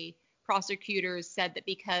prosecutors said that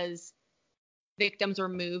because victims were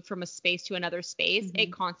moved from a space to another space,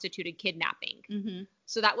 it constituted kidnapping.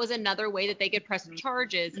 So that was another way that they could press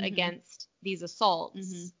charges against these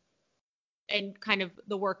assaults and kind of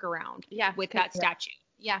the workaround with that statute.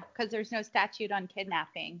 Yeah, because there's no statute on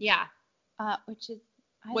kidnapping. Yeah.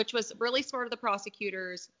 Which was really smart of the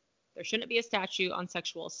prosecutors. There shouldn't be a statute on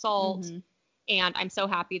sexual assault. And I'm so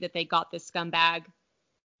happy that they got this scumbag.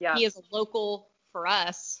 Yeah. He is a local for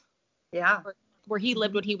us. Yeah. Where he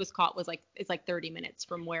lived when he was caught it's like 30 minutes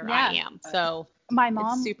from where I am. So my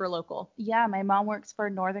mom, it's super local. Yeah, my mom works for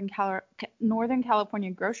Northern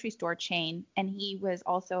California grocery store chain, and he was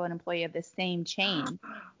also an employee of the same chain.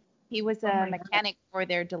 He was a mechanic for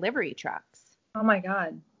their delivery trucks. Oh my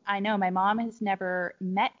God. I know. My mom has never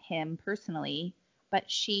met him personally, but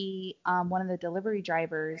she, one of the delivery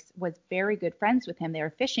drivers, was very good friends with him. They were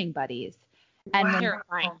fishing buddies. And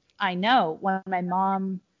I know when my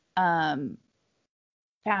mom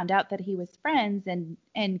found out that he was friends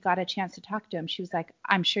and got a chance to talk to him, she was like,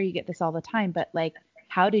 I'm sure you get this all the time, but like,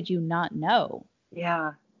 how did you not know?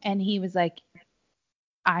 Yeah. And he was like,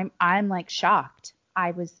 I'm like shocked.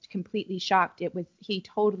 I was completely shocked. He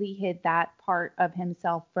totally hid that part of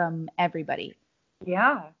himself from everybody.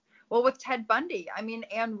 Yeah. Well, with Ted Bundy, I mean,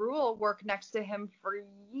 Anne Rule worked next to him for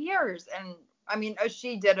years. And I mean,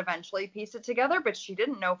 she did eventually piece it together, but she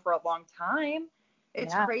didn't know for a long time.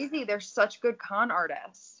 It's crazy. They're such good con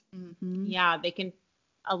artists. Yeah,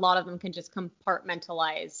 a lot of them can just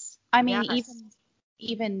compartmentalize. I mean,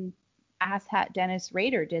 even asshat Dennis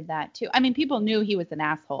Rader did that too. I mean, people knew he was an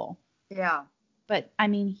asshole. Yeah. But I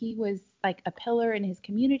mean, he was like a pillar in his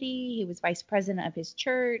community. He was vice president of his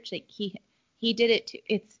church. Like he did it too.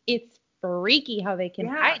 It's freaky how they can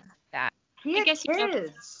hide that. I guess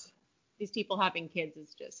these people having kids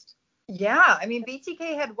is just. Yeah, I mean,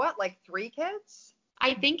 BTK had like 3 kids?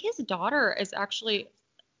 I think his daughter is actually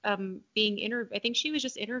being interviewed. I think she was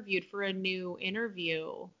just interviewed for a new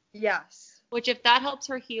interview. Yes. Which, if that helps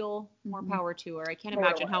her heal, more power to her. I can't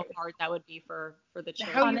imagine how hard that would be for the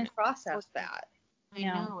children. How you process that? I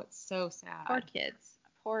know, it's so sad. Poor kids.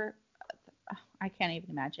 I can't even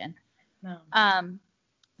imagine. No.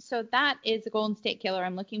 So that is a Golden State Killer.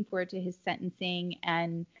 I'm looking forward to his sentencing,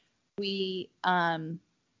 and we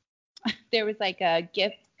there was like a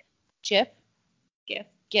GIF.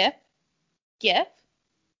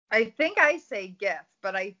 I think I say GIF,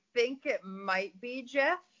 but I think it might be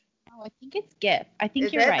Jif. Oh, I think it's GIF. I think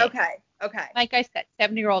Is you're it? right. Okay. Like I said,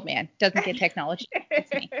 70-year-old man doesn't get technology.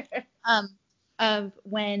 It's me. Of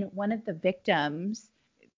when one of the victims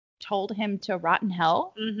told him to rot in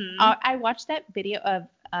hell. Mm-hmm. I watched that video of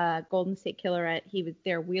Golden State Killer.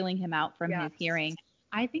 They're wheeling him out from his hearing.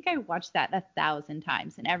 I think I watched that 1,000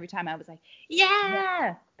 times, and every time I was like,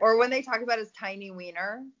 yeah. Or when they talk about his tiny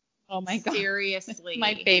wiener. Oh my god. Seriously.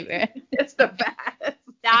 My favorite. It's the best.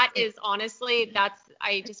 That is honestly,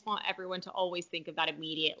 I just want everyone to always think of that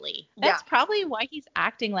immediately. That's probably why he's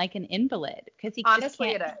acting like an invalid, because he just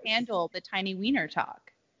can't handle the tiny wiener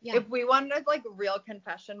talk. Yeah. If we wanted like a real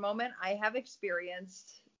confession moment, I have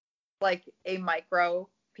experienced like a micro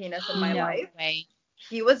penis in my life. Way.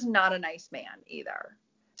 He was not a nice man either.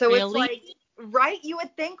 So really? It's like, right? You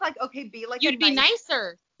would think like, okay, be like you'd be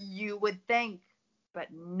nicer. You would think, but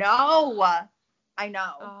no. I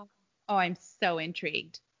know. Oh, I'm so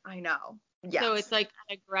intrigued. I know. Yes. So it's like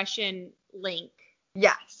an aggression link.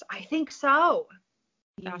 Yes, I think so.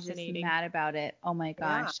 He's just mad about it. Oh my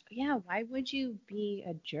gosh. Yeah, why would you be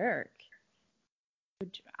a jerk?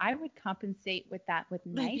 I would compensate with that with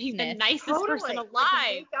niceness. He's the nicest person alive.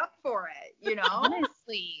 Make up for it, you know?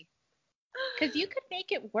 Honestly. Because you could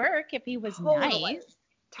make it work if he was nice. Totally.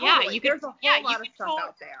 Yeah, you could. There's a whole lot of stuff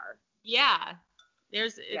out there. Yeah.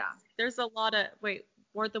 There's a lot of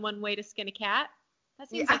more than one way to skin a cat. That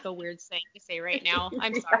seems like a weird thing to say right now.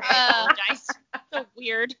 I'm sorry. I apologize. So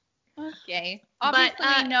weird. Okay. Obviously,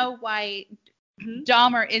 we know why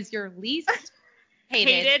Dahmer is your least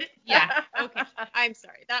hated. Yeah. Okay. I'm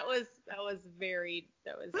sorry. That was weird.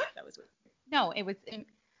 No, it was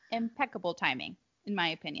impeccable timing, in my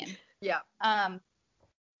opinion. Yeah.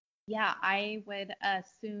 Yeah, I would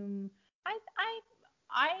assume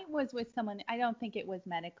I was with someone. I don't think it was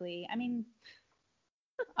medically. I mean,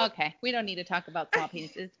 okay, we don't need to talk about small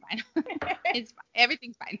penises. It's fine.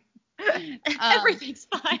 Everything's fine. Everything's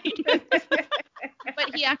fine.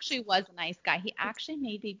 But he actually was a nice guy. He actually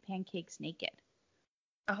made me pancakes naked.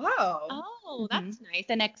 Oh, that's nice.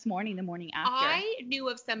 The next morning, the morning after. I knew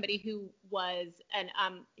of somebody who was, and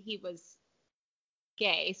he was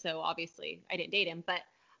gay, so obviously I didn't date him, but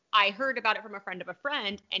I heard about it from a friend of a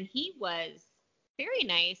friend, and he was very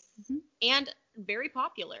nice and very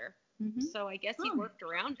popular. So I guess he worked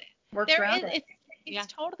around it. It's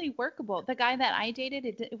totally workable. The guy that I dated,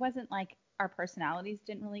 it wasn't like our personalities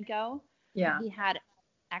didn't really go. Yeah. He had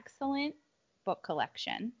excellent book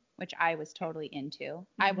collection, which I was totally into.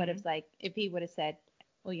 I would have if he would have said,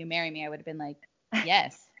 "Will you marry me?" I would have been like,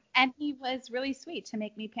 "Yes." And he was really sweet to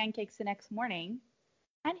make me pancakes the next morning.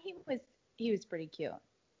 And he was pretty cute.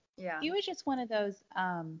 Yeah. He was just one of those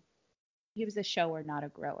he was a shower, not a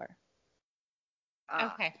grower.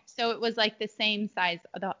 Okay. So it was like the same size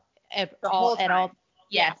the whole time.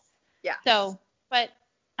 Yes. Yeah. So, but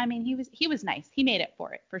I mean, he was nice. He made it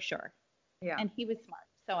for it for sure. Yeah. And he was smart,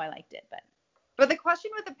 so I liked it. But the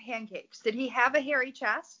question with the pancakes, did he have a hairy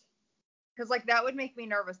chest? Because like that would make me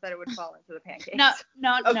nervous that it would fall into the pancakes. No,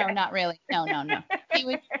 not really. No. He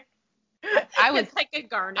was. I was like a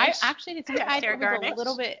garnish. I actually was a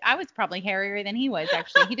little bit. I was probably hairier than he was.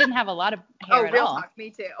 Actually, he didn't have a lot of hair at all. Talk,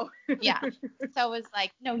 me too. Yeah. So it was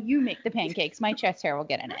like, no, you make the pancakes. My chest hair will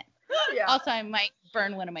get in it. Yeah. Also, I might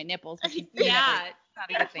burn one of my nipples. Which is not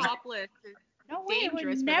a good thing. Topless is no way. I would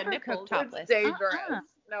dangerous never for the cook topless. It's dangerous.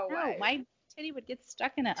 No way. My titty would get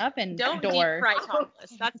stuck in an oven Don't door. deep fry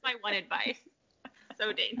topless. That's my one advice.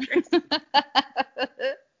 So dangerous.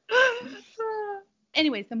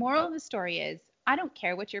 Anyways, the moral of the story is, I don't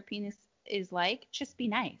care what your penis is like, just be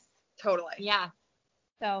nice. Totally. Yeah.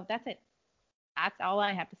 So that's it. That's all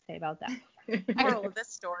I have to say about that. Moral of this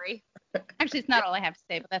story. Actually, it's not all I have to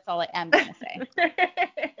say, but that's all I am going to say.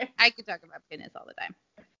 I could talk about penis all the time.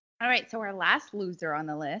 All right, so our last loser on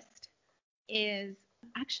the list is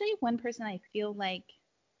actually one person I feel like,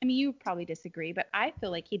 I mean, you probably disagree, but I feel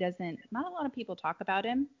like not a lot of people talk about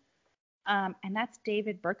him, and that's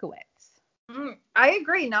David Berkowitz. I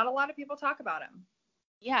agree. Not a lot of people talk about him.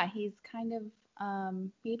 Yeah, he's kind of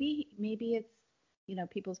maybe it's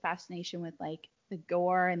people's fascination with like the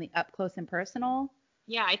gore and the up close and personal.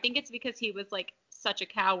 Yeah, I think it's because he was like such a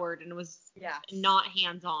coward and was not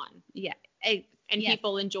hands on. Yeah,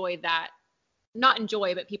 people enjoy that. Not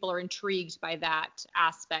enjoy, but people are intrigued by that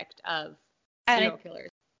aspect of serial killers.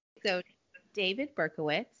 So David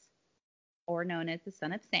Berkowitz, or known as the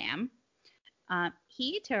Son of Sam.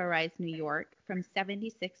 He terrorized New York from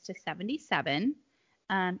 76 to 77.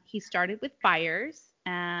 He started with fires.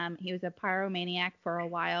 He was a pyromaniac for a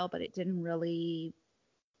while, but it didn't really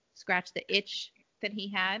scratch the itch that he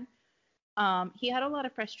had. He had a lot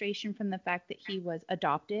of frustration from the fact that he was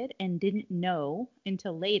adopted and didn't know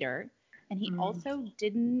until later. And he also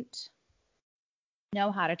didn't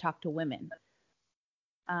know how to talk to women.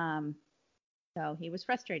 So he was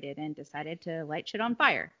frustrated and decided to light shit on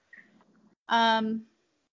fire.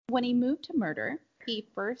 When he moved to murder, he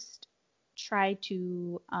first tried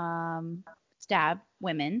to stab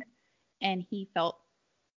women, and he felt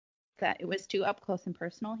that it was too up close and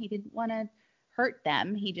personal. He didn't want to hurt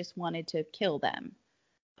them. He just wanted to kill them.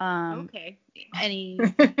 Okay. And he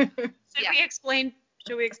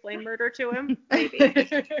should we explain murder to him? Maybe.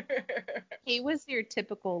 He was your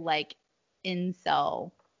typical like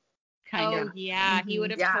incel kind of. Yeah, he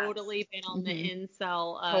would have totally been on the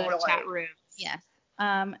incel chat rooms. Yes.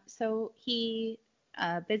 So he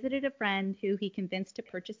visited a friend who he convinced to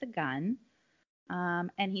purchase a gun.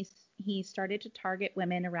 And he started to target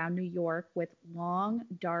women around New York with long,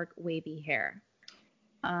 dark, wavy hair.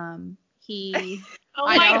 Oh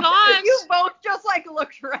my gosh! You both just like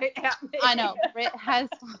looked right at me. I know. Britt has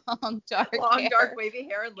long, dark wavy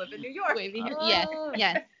hair and live in New York. Wavy hair.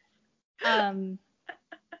 Yes.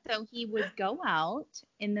 So he would go out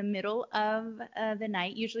in the middle of the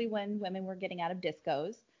night, usually when women were getting out of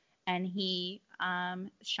discos, and he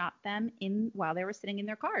shot them while they were sitting in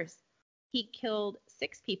their cars. He killed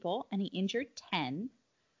 6 people and he injured 10.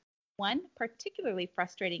 One particularly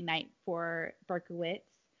frustrating night for Berkowitz.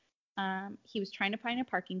 He was trying to find a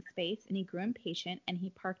parking space and he grew impatient and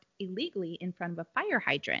he parked illegally in front of a fire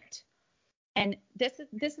hydrant. And this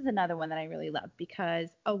is another one that I really love because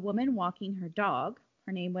a woman walking her dog,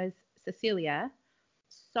 her name was Cecilia,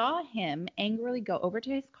 saw him angrily go over to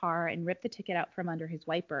his car and rip the ticket out from under his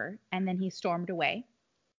wiper, and then he stormed away.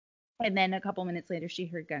 And then a couple minutes later, she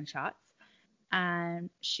heard gunshots. And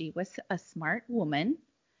she was a smart woman,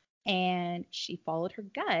 and she followed her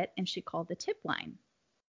gut, and she called the tip line.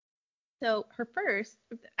 So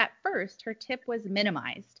at first, her tip was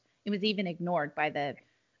minimized. It was even ignored by the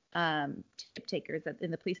tip takers in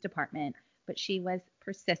the police department, but she was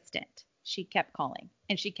persistent. She kept calling,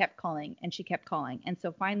 and she kept calling, and she kept calling. And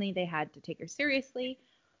so finally, they had to take her seriously,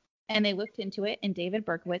 and they looked into it, and David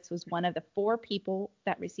Berkowitz was one of the 4 people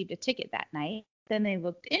that received a ticket that night. Then they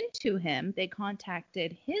looked into him, they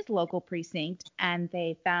contacted his local precinct, and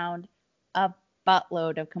they found a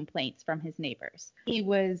buttload of complaints from his neighbors. He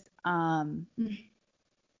was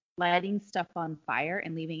lighting stuff on fire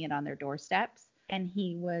and leaving it on their doorsteps, and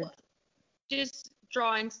he was just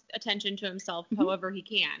drawing attention to himself however he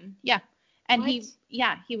can. Yeah. And he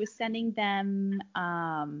was sending them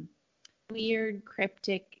weird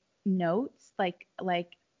cryptic notes like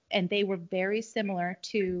and they were very similar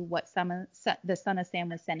to what the Son of Sam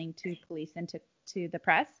was sending to police and to the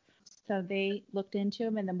press. So they looked into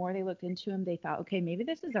him, and the more they looked into him, they thought, okay, maybe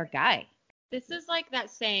this is our guy. This is like that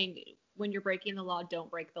saying, when you're breaking the law,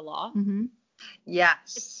 don't break the law. Mm-hmm.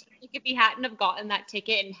 Yes. Like if he hadn't have gotten that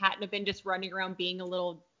ticket and hadn't have been just running around being a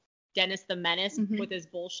little Dennis the Menace with his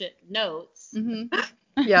bullshit notes. Mm-hmm.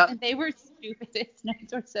 Yeah. And they were stupid. His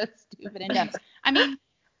notes were so stupid and dumb. I mean,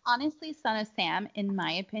 honestly, Son of Sam, in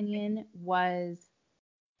my opinion,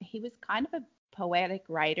 he was kind of a poetic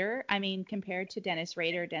writer. I mean, compared to Dennis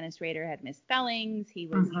Rader had misspellings. He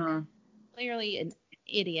was clearly an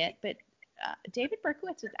idiot, but David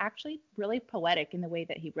Berkowitz was actually really poetic in the way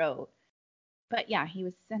that he wrote. But yeah, he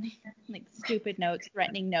was sending like stupid notes,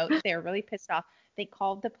 threatening notes. They were really pissed off. They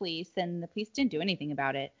called the police, and the police didn't do anything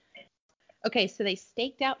about it. Okay, so they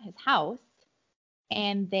staked out his house,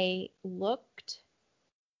 and they looked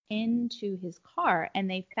into his car, and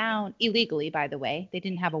they found, illegally, by the way, they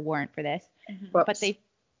didn't have a warrant for this, but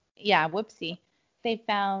whoopsie. They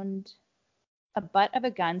found a butt of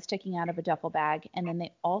a gun sticking out of a duffel bag, and then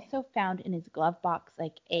they also found in his glove box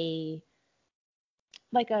like a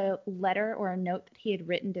letter or a note that he had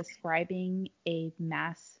written describing a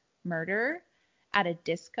mass murder at a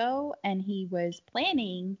disco, and he was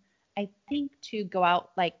planning, I think, to go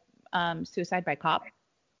out like suicide by cop.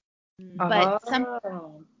 But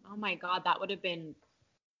oh my God, that would have been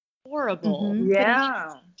horrible. Mm-hmm.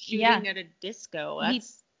 Yeah. Shooting at a disco.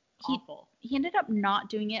 That's awful. He ended up not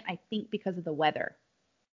doing it, I think, because of the weather.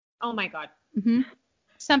 Oh my God. Mm-hmm.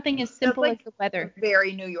 Something as simple as the weather.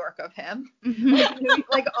 Very New York of him. Mm-hmm.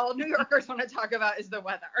 Like all New Yorkers want to talk about is the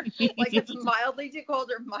weather. Like it's mildly too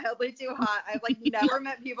cold or mildly too hot. I've like never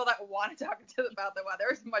met people that want to talk about the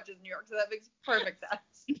weather as much as New York. So that makes perfect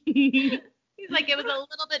sense. He's like, it was a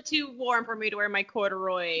little bit too warm for me to wear my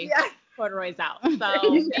corduroys out.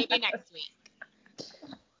 So maybe next week.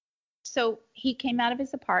 So he came out of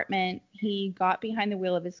his apartment. He got behind the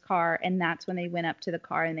wheel of his car, and that's when they went up to the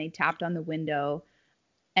car and they tapped on the window.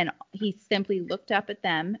 and he simply looked up at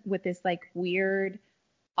them with this like weird,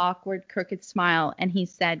 awkward, crooked smile, and he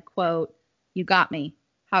said, quote, "You got me.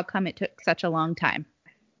 How come it took such a long time?"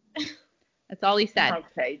 That's all he said.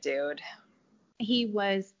 Okay, dude. He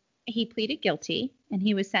pleaded guilty, and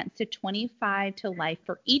he was sentenced to 25 to life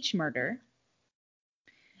for each murder.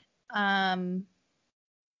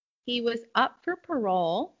 He was up for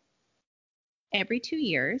parole every 2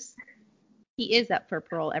 years. He is up for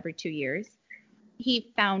parole every 2 years.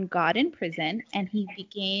 He found God in prison, and he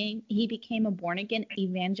became a born-again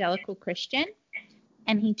evangelical Christian,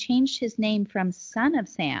 and he changed his name from Son of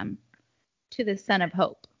Sam to the Son of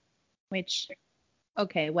Hope, which,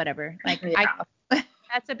 okay, whatever. Like, yeah.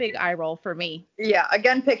 That's a big eye roll for me. Yeah,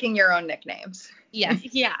 again, picking your own nicknames.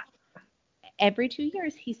 Yes. Yeah. Every 2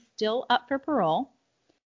 years, he's still up for parole,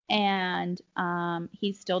 and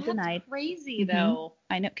he's still denied. Crazy, though.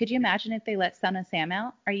 I know. Could you imagine if they let Son of Sam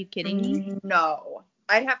out? Are you kidding me? No.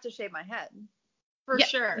 I'd have to shave my head. For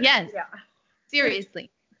sure. Yes. Yeah.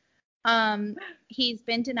 Seriously. He's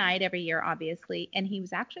been denied every year, obviously, and he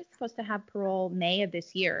was actually supposed to have parole May of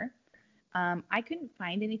this year. I couldn't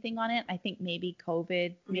find anything on it. I think maybe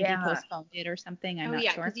COVID postponed it or something. I'm not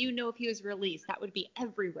sure. Because if he was released, that would be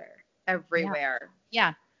everywhere. Everywhere.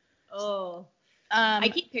 Yeah. Oh. I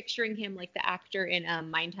keep picturing him like the actor in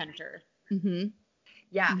Mindhunter. Mm-hmm.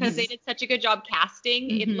 Yeah. Because they did such a good job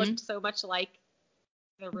casting. It looked so much like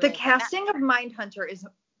the casting of Mindhunter is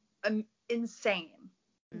insane.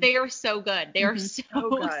 They are so good. They are so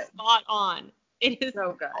good. Spot on. It is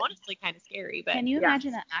so good. Honestly kind of scary. But can you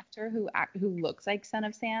imagine an actor who looks like Son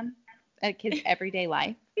of Sam, like his everyday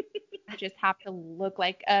life? Just have to look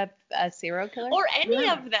like a serial killer? Or any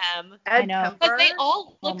of them. I know. Because they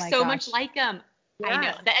all look so much like him. Yeah. I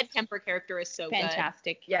know. The Ed Kemper character is so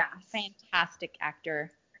fantastic. good. Fantastic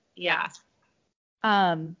actor. Yeah.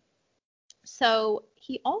 So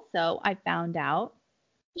he also, I found out,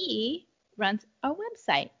 he runs a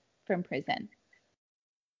website from prison.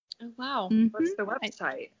 Oh, wow. Mm-hmm. What's the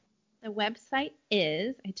website? The website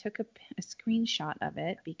is, I took a screenshot of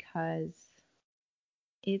it because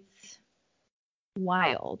it's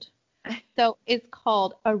wild. So it's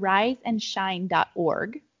called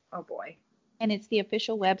ariseandshine.org. Oh, boy. And it's the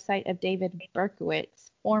official website of David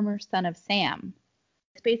Berkowitz, former Son of Sam.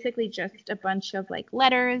 It's basically just a bunch of like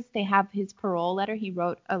letters. They have his parole letter. He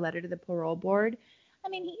wrote a letter to the parole board. I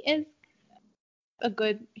mean, he is a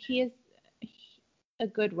good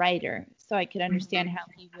writer, so I could understand how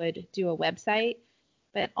he would do a website.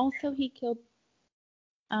 But also he killed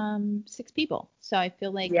 6 people. So I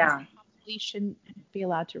feel like he probably shouldn't be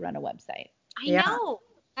allowed to run a website. I know.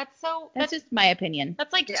 That's just my opinion.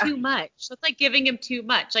 That's like too much. That's like giving him too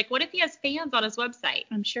much. Like, what if he has fans on his website?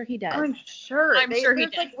 I'm sure he does. I'm sure he does.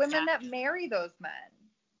 There's like women that marry those men.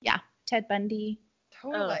 Yeah. Ted Bundy.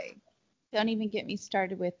 Totally. Don't even get me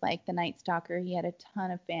started with like the Night Stalker. He had a ton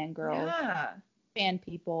of fangirls. Yeah. Fan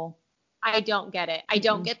people. I don't get it. I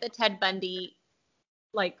don't get the Ted Bundy,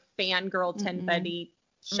 like fangirl Ted Bundy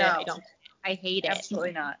shit. No. I hate it.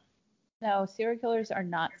 Absolutely not. No, serial killers are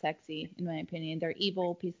not sexy, in my opinion. They're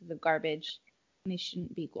evil pieces of garbage, and they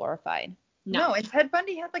shouldn't be glorified. No, and Ted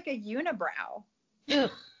Bundy had like a unibrow.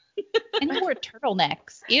 Ugh. And he wore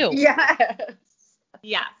turtlenecks. Ew. Yes.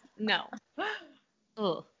 Yeah. No.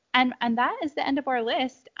 Ugh. And that is the end of our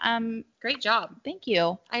list. Great job. Thank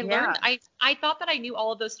you. I learned. I thought that I knew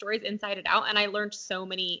all of those stories inside and out, and I learned so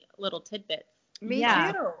many little tidbits. Me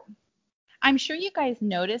too. I'm sure you guys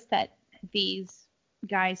noticed that these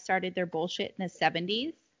guys started their bullshit in the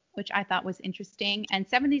 70s, which I thought was interesting. And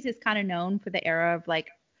 70s is kind of known for the era of like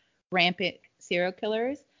rampant serial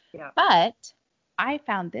killers. Yeah. But I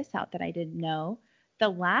found this out that I didn't know. The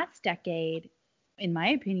last decade, in my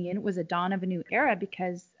opinion, was a dawn of a new era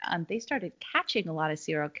because they started catching a lot of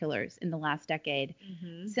serial killers in the last decade.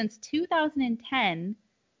 Mm-hmm. Since 2010,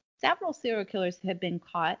 several serial killers have been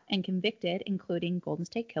caught and convicted, including Golden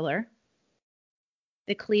State Killer,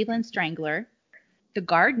 the Cleveland Strangler, the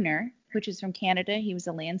Gardener, which is from Canada. He was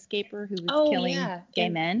a landscaper who was killing gay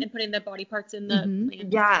men. And putting the body parts in the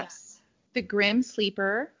land. Yes. The Grim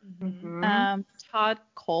Sleeper, Mm-hmm. Todd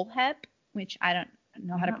Kohlhepp, which I don't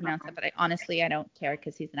know how to pronounce that, but I don't care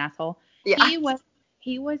because he's an asshole. Yeah.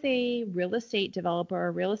 He was a real estate developer,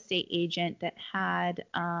 a real estate agent that had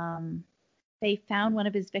they found one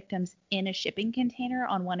of his victims in a shipping container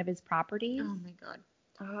on one of his properties. Oh my god.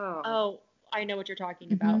 Oh, I know what you're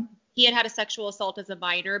talking about. He had a sexual assault as a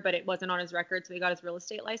minor, but it wasn't on his record, so he got his real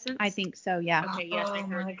estate license. I think so, yeah. Okay, yes, I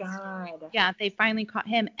heard. Oh my god. Yeah, they finally caught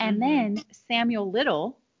him. And then Samuel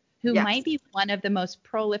Little, who might be one of the most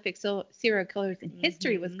prolific serial killers in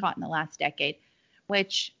history, was caught in the last decade,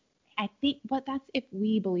 which I think, but that's if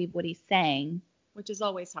we believe what he's saying. Which is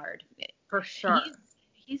always hard. For sure.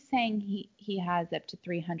 He's saying he has up to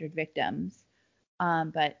 300 victims.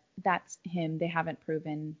 But that's him. They haven't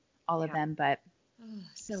proven all of them, but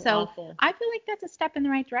so awful. I feel like that's a step in the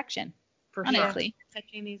right direction. For honestly. Sure.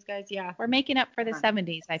 Touching these guys, yeah. We're making up for the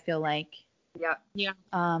 70s, I feel like. Yeah. Yeah.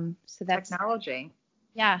 So that's technology.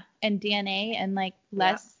 Yeah, and DNA and like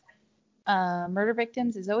less murder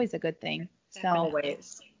victims is always a good thing. So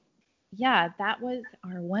always. Yeah, that was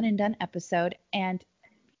our one and done episode, and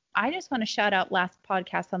I just want to shout out last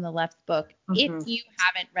podcast on the Left's book. If you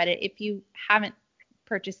haven't read it, if you haven't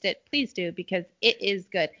purchased it, please do, because it is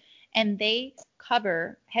good. And they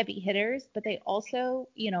cover heavy hitters, but they also,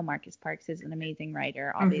 Marcus Parks is an amazing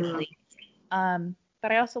writer, obviously.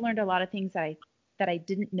 But I also learned a lot of things that I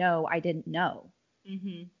didn't know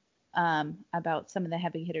about some of the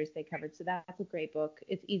heavy hitters they covered. So that's a great book.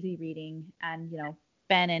 It's easy reading, and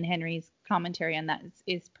Ben and Henry's commentary on that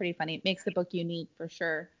is pretty funny. It makes the book unique for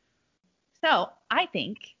sure. So I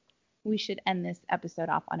think we should end this episode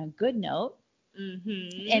off on a good note.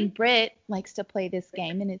 And Britt likes to play this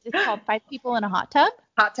game, and it's called 5 People in a Hot Tub.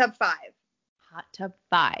 Hot Tub 5. Hot Tub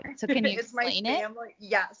 5. So can you explain it?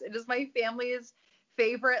 Yes, it is my family's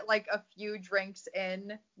favorite, like, a few drinks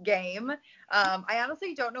in game. I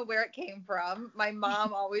honestly don't know where it came from. My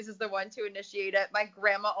mom always is the one to initiate it. My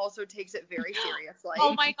grandma also takes it very seriously.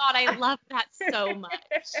 Oh my God, I love that so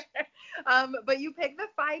much. But you pick the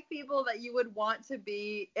 5 people that you would want to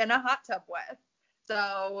be in a hot tub with.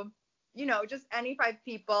 So, just any 5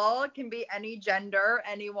 people. It can be any gender,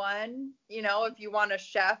 anyone. If you want a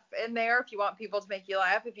chef in there, if you want people to make you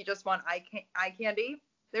laugh, if you just want eye candy,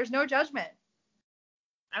 there's no judgment.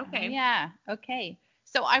 Okay. Yeah. Okay.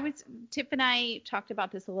 So Tiff and I talked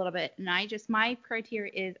about this a little bit, and my criteria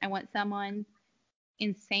is I want someone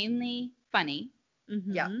insanely funny,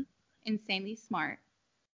 insanely smart,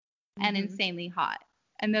 and insanely hot.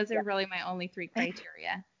 And those are really my only 3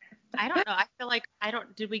 criteria. I don't know. I feel like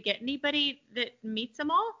did we get anybody that meets them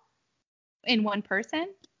all? In one person?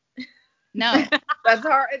 No. That's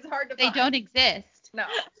hard. It's hard to find. They don't exist. No.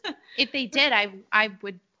 If they did, I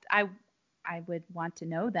would want to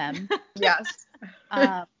know them. Yes.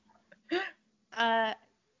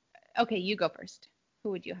 Okay, you go first.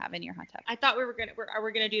 Who would you have in your hot tub? I thought are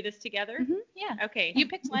we gonna do this together? Yeah. Okay. You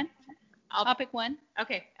pick one. I'll pick one.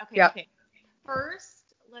 Okay. Yep. Okay.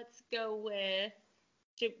 First, let's go with.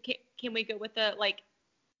 Can we go with the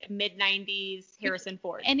mid-90s Harrison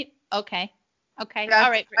Ford? Okay. All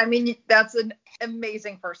right. I mean, that's an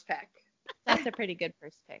amazing first pick. That's a pretty good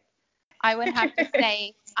first pick. I would have to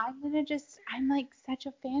say, I'm like such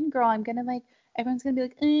a fangirl. I'm going to everyone's going to be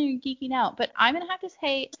like, you're geeking out. But I'm going to have to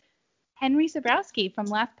say Henry Zebrowski from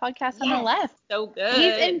last podcast on the left. So good.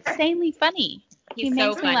 He's insanely funny. He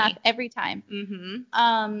makes me laugh every time.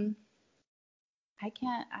 I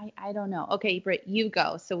don't know. Okay, Britt, you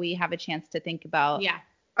go. So we have a chance to think about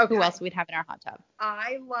who else we'd have in our hot tub.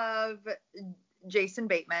 I love Jason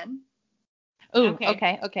Bateman. Oh,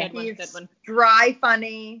 okay. He's dry,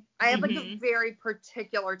 funny. I have a very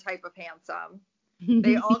particular type of handsome.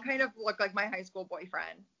 They all kind of look like my high school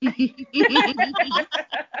boyfriend.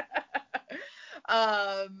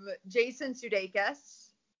 Jason Sudeikis.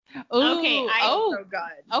 Okay. So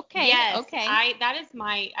good. Okay. Yes, okay. I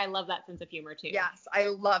love that sense of humor too. Yes, I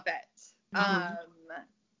love it. I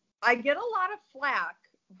get a lot of flack,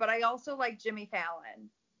 but I also like Jimmy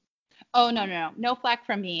Fallon. Oh, no flack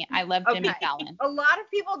from me. I love Jimmy Fallon. A lot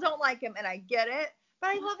of people don't like him, and I get it. But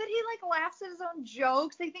I love that he laughs at his own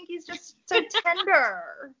jokes. I think he's just so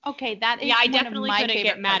tender. Okay, that is I one definitely of my couldn't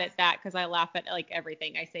get mad parts. at that because I laugh at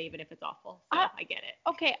everything I say, even if it's awful. So I get it.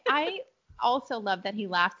 Okay, I also love that he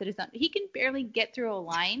laughs at his own. He can barely get through a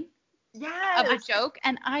line of a joke,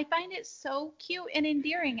 and I find it so cute and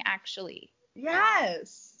endearing, actually.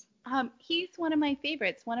 Yes. He's one of my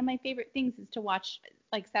favorites. One of my favorite things is to watch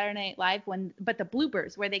Saturday Night Live but the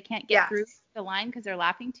bloopers where they can't get through the line because they're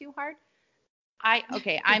laughing too hard.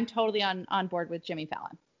 I'm totally on board with Jimmy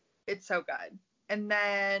Fallon. It's so good. And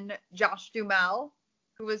then Josh Duhamel,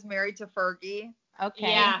 who was married to Fergie. Okay.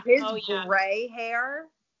 Yeah. His gray hair.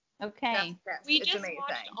 Okay. We it's just amazing.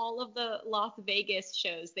 watched all of the Las Vegas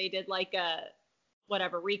shows. They did a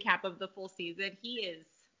recap of the full season. He is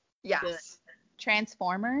good.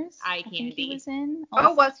 Transformers. I think he was in. Also.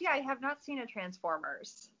 Oh, was he? I have not seen a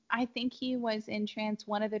Transformers. I think he was in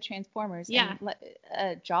one of the Transformers. Yeah.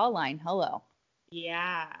 And, Jawline. Hello.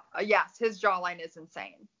 Yeah. Yes, his jawline is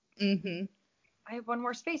insane. Mm-hmm. I have one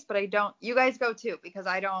more space, but I don't. You guys go too, because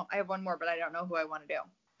I have one more, but I don't know who I want to do.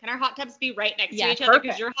 Can our hot tubs be right next to each Yeah, other?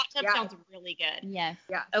 Because your hot tub sounds really good. Yes.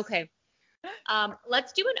 Yes. Okay.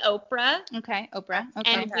 Let's do an Oprah. Okay, Oprah.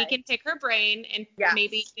 Okay. And we can pick her brain and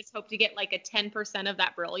maybe just hope to get like a 10% of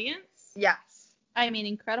that brilliance. Yes. I mean,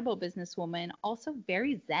 incredible businesswoman, also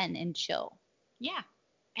very zen and chill. Yeah.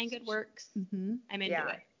 And good works. Mm-hmm. I'm into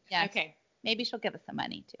it. Yeah. Okay. Maybe she'll give us some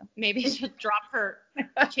money too. Maybe she'll drop her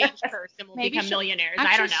change purse and we'll become millionaires.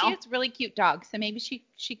 I don't know. She has really cute dogs, so maybe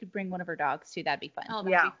she could bring one of her dogs too. That'd be fun. Oh, that'd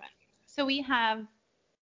be fun. So we have,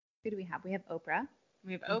 who do we have? We have Oprah.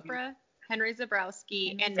 We have Oprah, Henry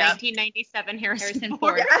Zebrowski, and 1997 Harrison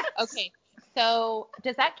Ford. Yes. Okay. So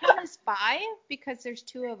does that count as 5 because there's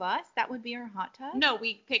 2 of us? That would be our hot tub? No,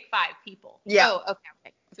 we pick 5 people. Yeah. Oh,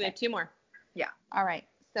 okay. So we have 2 more. Yeah. All right.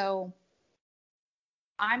 So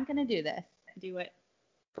I'm going to do this. Do it.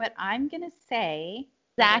 But I'm going to say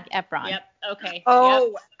Zac Efron. Yep. Okay.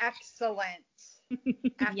 Oh, excellent.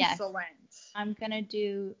 Yes. Excellent. I'm going to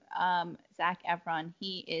do Zac Efron.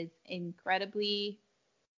 He is incredibly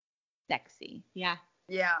sexy. Yeah.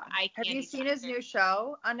 Yeah. Have you seen his new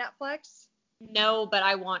show on Netflix? No, but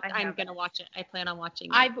I'm going to watch it. I plan on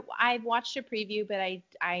watching it. I've watched a preview, but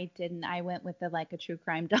I didn't. I went with the like a true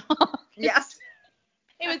crime dog. Yes.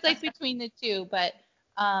 It was like between the two, but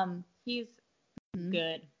he's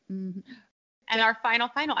good. Mm-hmm. And our final,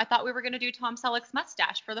 I thought we were going to do Tom Selleck's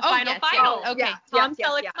mustache for the final. Okay. Yeah, Tom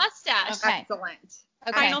Selleck's mustache. Okay. Excellent.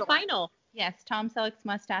 Okay. Final. Yes, Tom Selleck's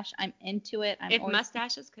mustache. I'm into it. If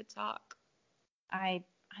mustaches could talk. I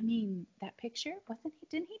mean, that picture,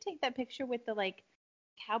 didn't he take that picture with the like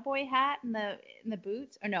cowboy hat and the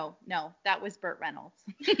boots? Or no, that was Burt Reynolds.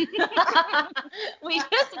 We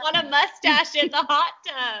just want a mustache in the hot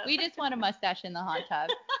tub. We just want a mustache in the hot tub.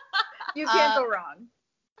 You can't go wrong.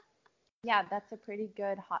 Yeah, that's a pretty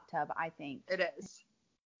good hot tub, I think. It is.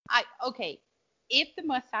 Okay, if the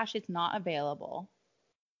mustache is not available,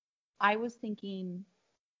 I was thinking,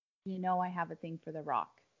 I have a thing for The Rock.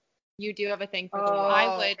 You do have a thing for The Rock.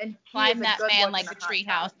 I would climb that man like a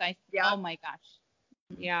treehouse. Oh my gosh.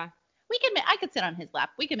 Yeah. I could sit on his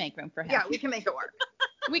lap. We can make room for him. Yeah, we can make it work.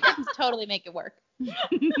 We can totally make it work.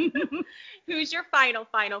 Who's your final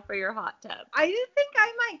for your hot tub? I think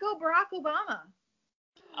I might go Barack Obama.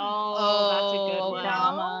 Oh, that's a good one.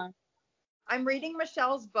 Obama. I'm reading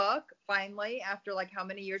Michelle's book finally after like how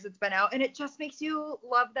many years it's been out, and it just makes you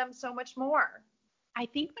love them so much more. I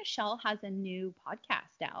think Michelle has a new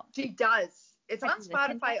podcast out. She does. It's on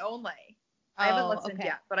Spotify only. I haven't listened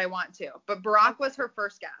yet, but I want to. But Barack was her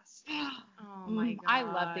first guest. Oh my god. I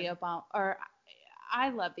love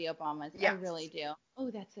the Obamas. Yes. I really do. Oh,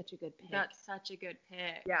 that's such a good pick. That's such a good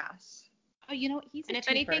pick. Yes. Oh, he's and if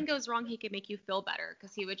anything goes wrong, he could make you feel better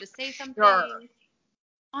because he would just say something. Sure.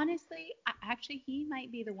 Honestly, actually, he might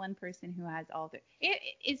be the one person who has all the.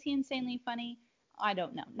 Is he insanely funny? I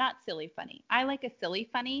don't know. Not silly funny. I like a silly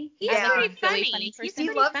funny. He's pretty funny. He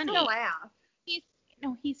loves to laugh.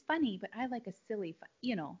 He's funny, but I like a silly,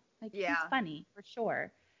 he's funny for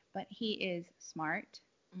sure. But he is smart,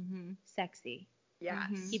 sexy.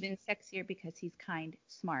 Yes. Even sexier because he's kind,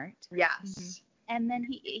 smart. Yes. Mm-hmm. And then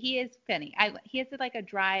he is funny. He has like a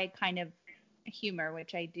dry kind of humor,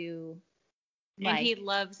 which I do. And he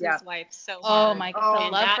loves his wife so much. Oh my God.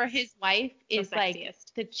 The love for his wife is like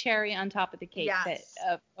the cherry on top of the cake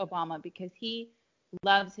of Obama, because he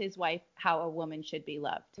loves his wife how a woman should be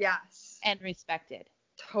loved. Yes. And respected.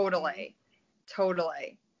 Totally.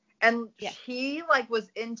 And he like was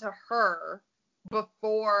into her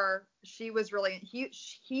before she was really,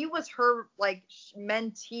 he was her like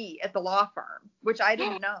mentee at the law firm, which I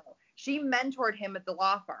didn't know. She mentored him at the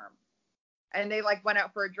law firm. And they like went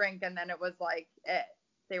out for a drink, and then it was like it.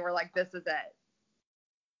 They were like, "This is it."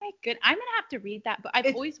 Okay, good. I'm gonna have to read that, but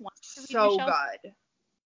I've always wanted to read so Michelle's. good.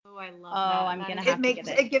 Oh, I love that. I'm gonna have to get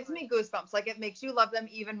it. It gives me goosebumps. Like it makes you love them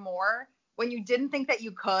even more when you didn't think that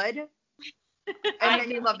you could, and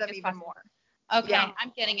then you love them even more. Okay,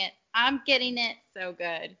 I'm getting it. So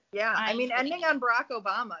good. Yeah, I mean, ending on Barack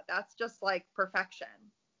Obama, that's just like perfection.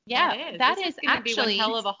 Yeah, that is actually be one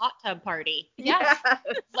hell of a hot tub party. Yes.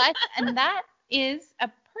 And that is a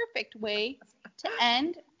perfect way to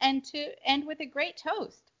end, and to end with a great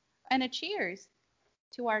toast and a cheers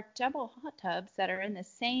to our double hot tubs that are in the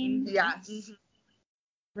same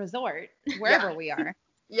resort, wherever we are.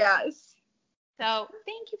 Yes. So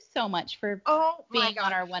thank you so much for being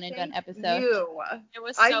on our one and done episode. It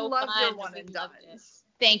was so I love fun. your one and done.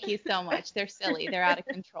 Thank you so much. They're silly. They're out of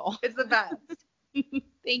control. It's the best.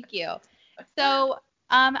 Thank you. So,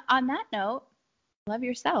 on that note, love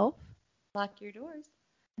yourself. Lock your doors.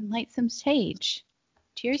 And light some sage.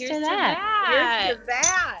 Cheers to that. Cheers to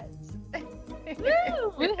that.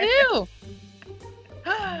 Woo! Woohoo!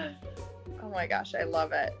 Oh my gosh, I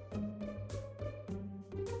love it.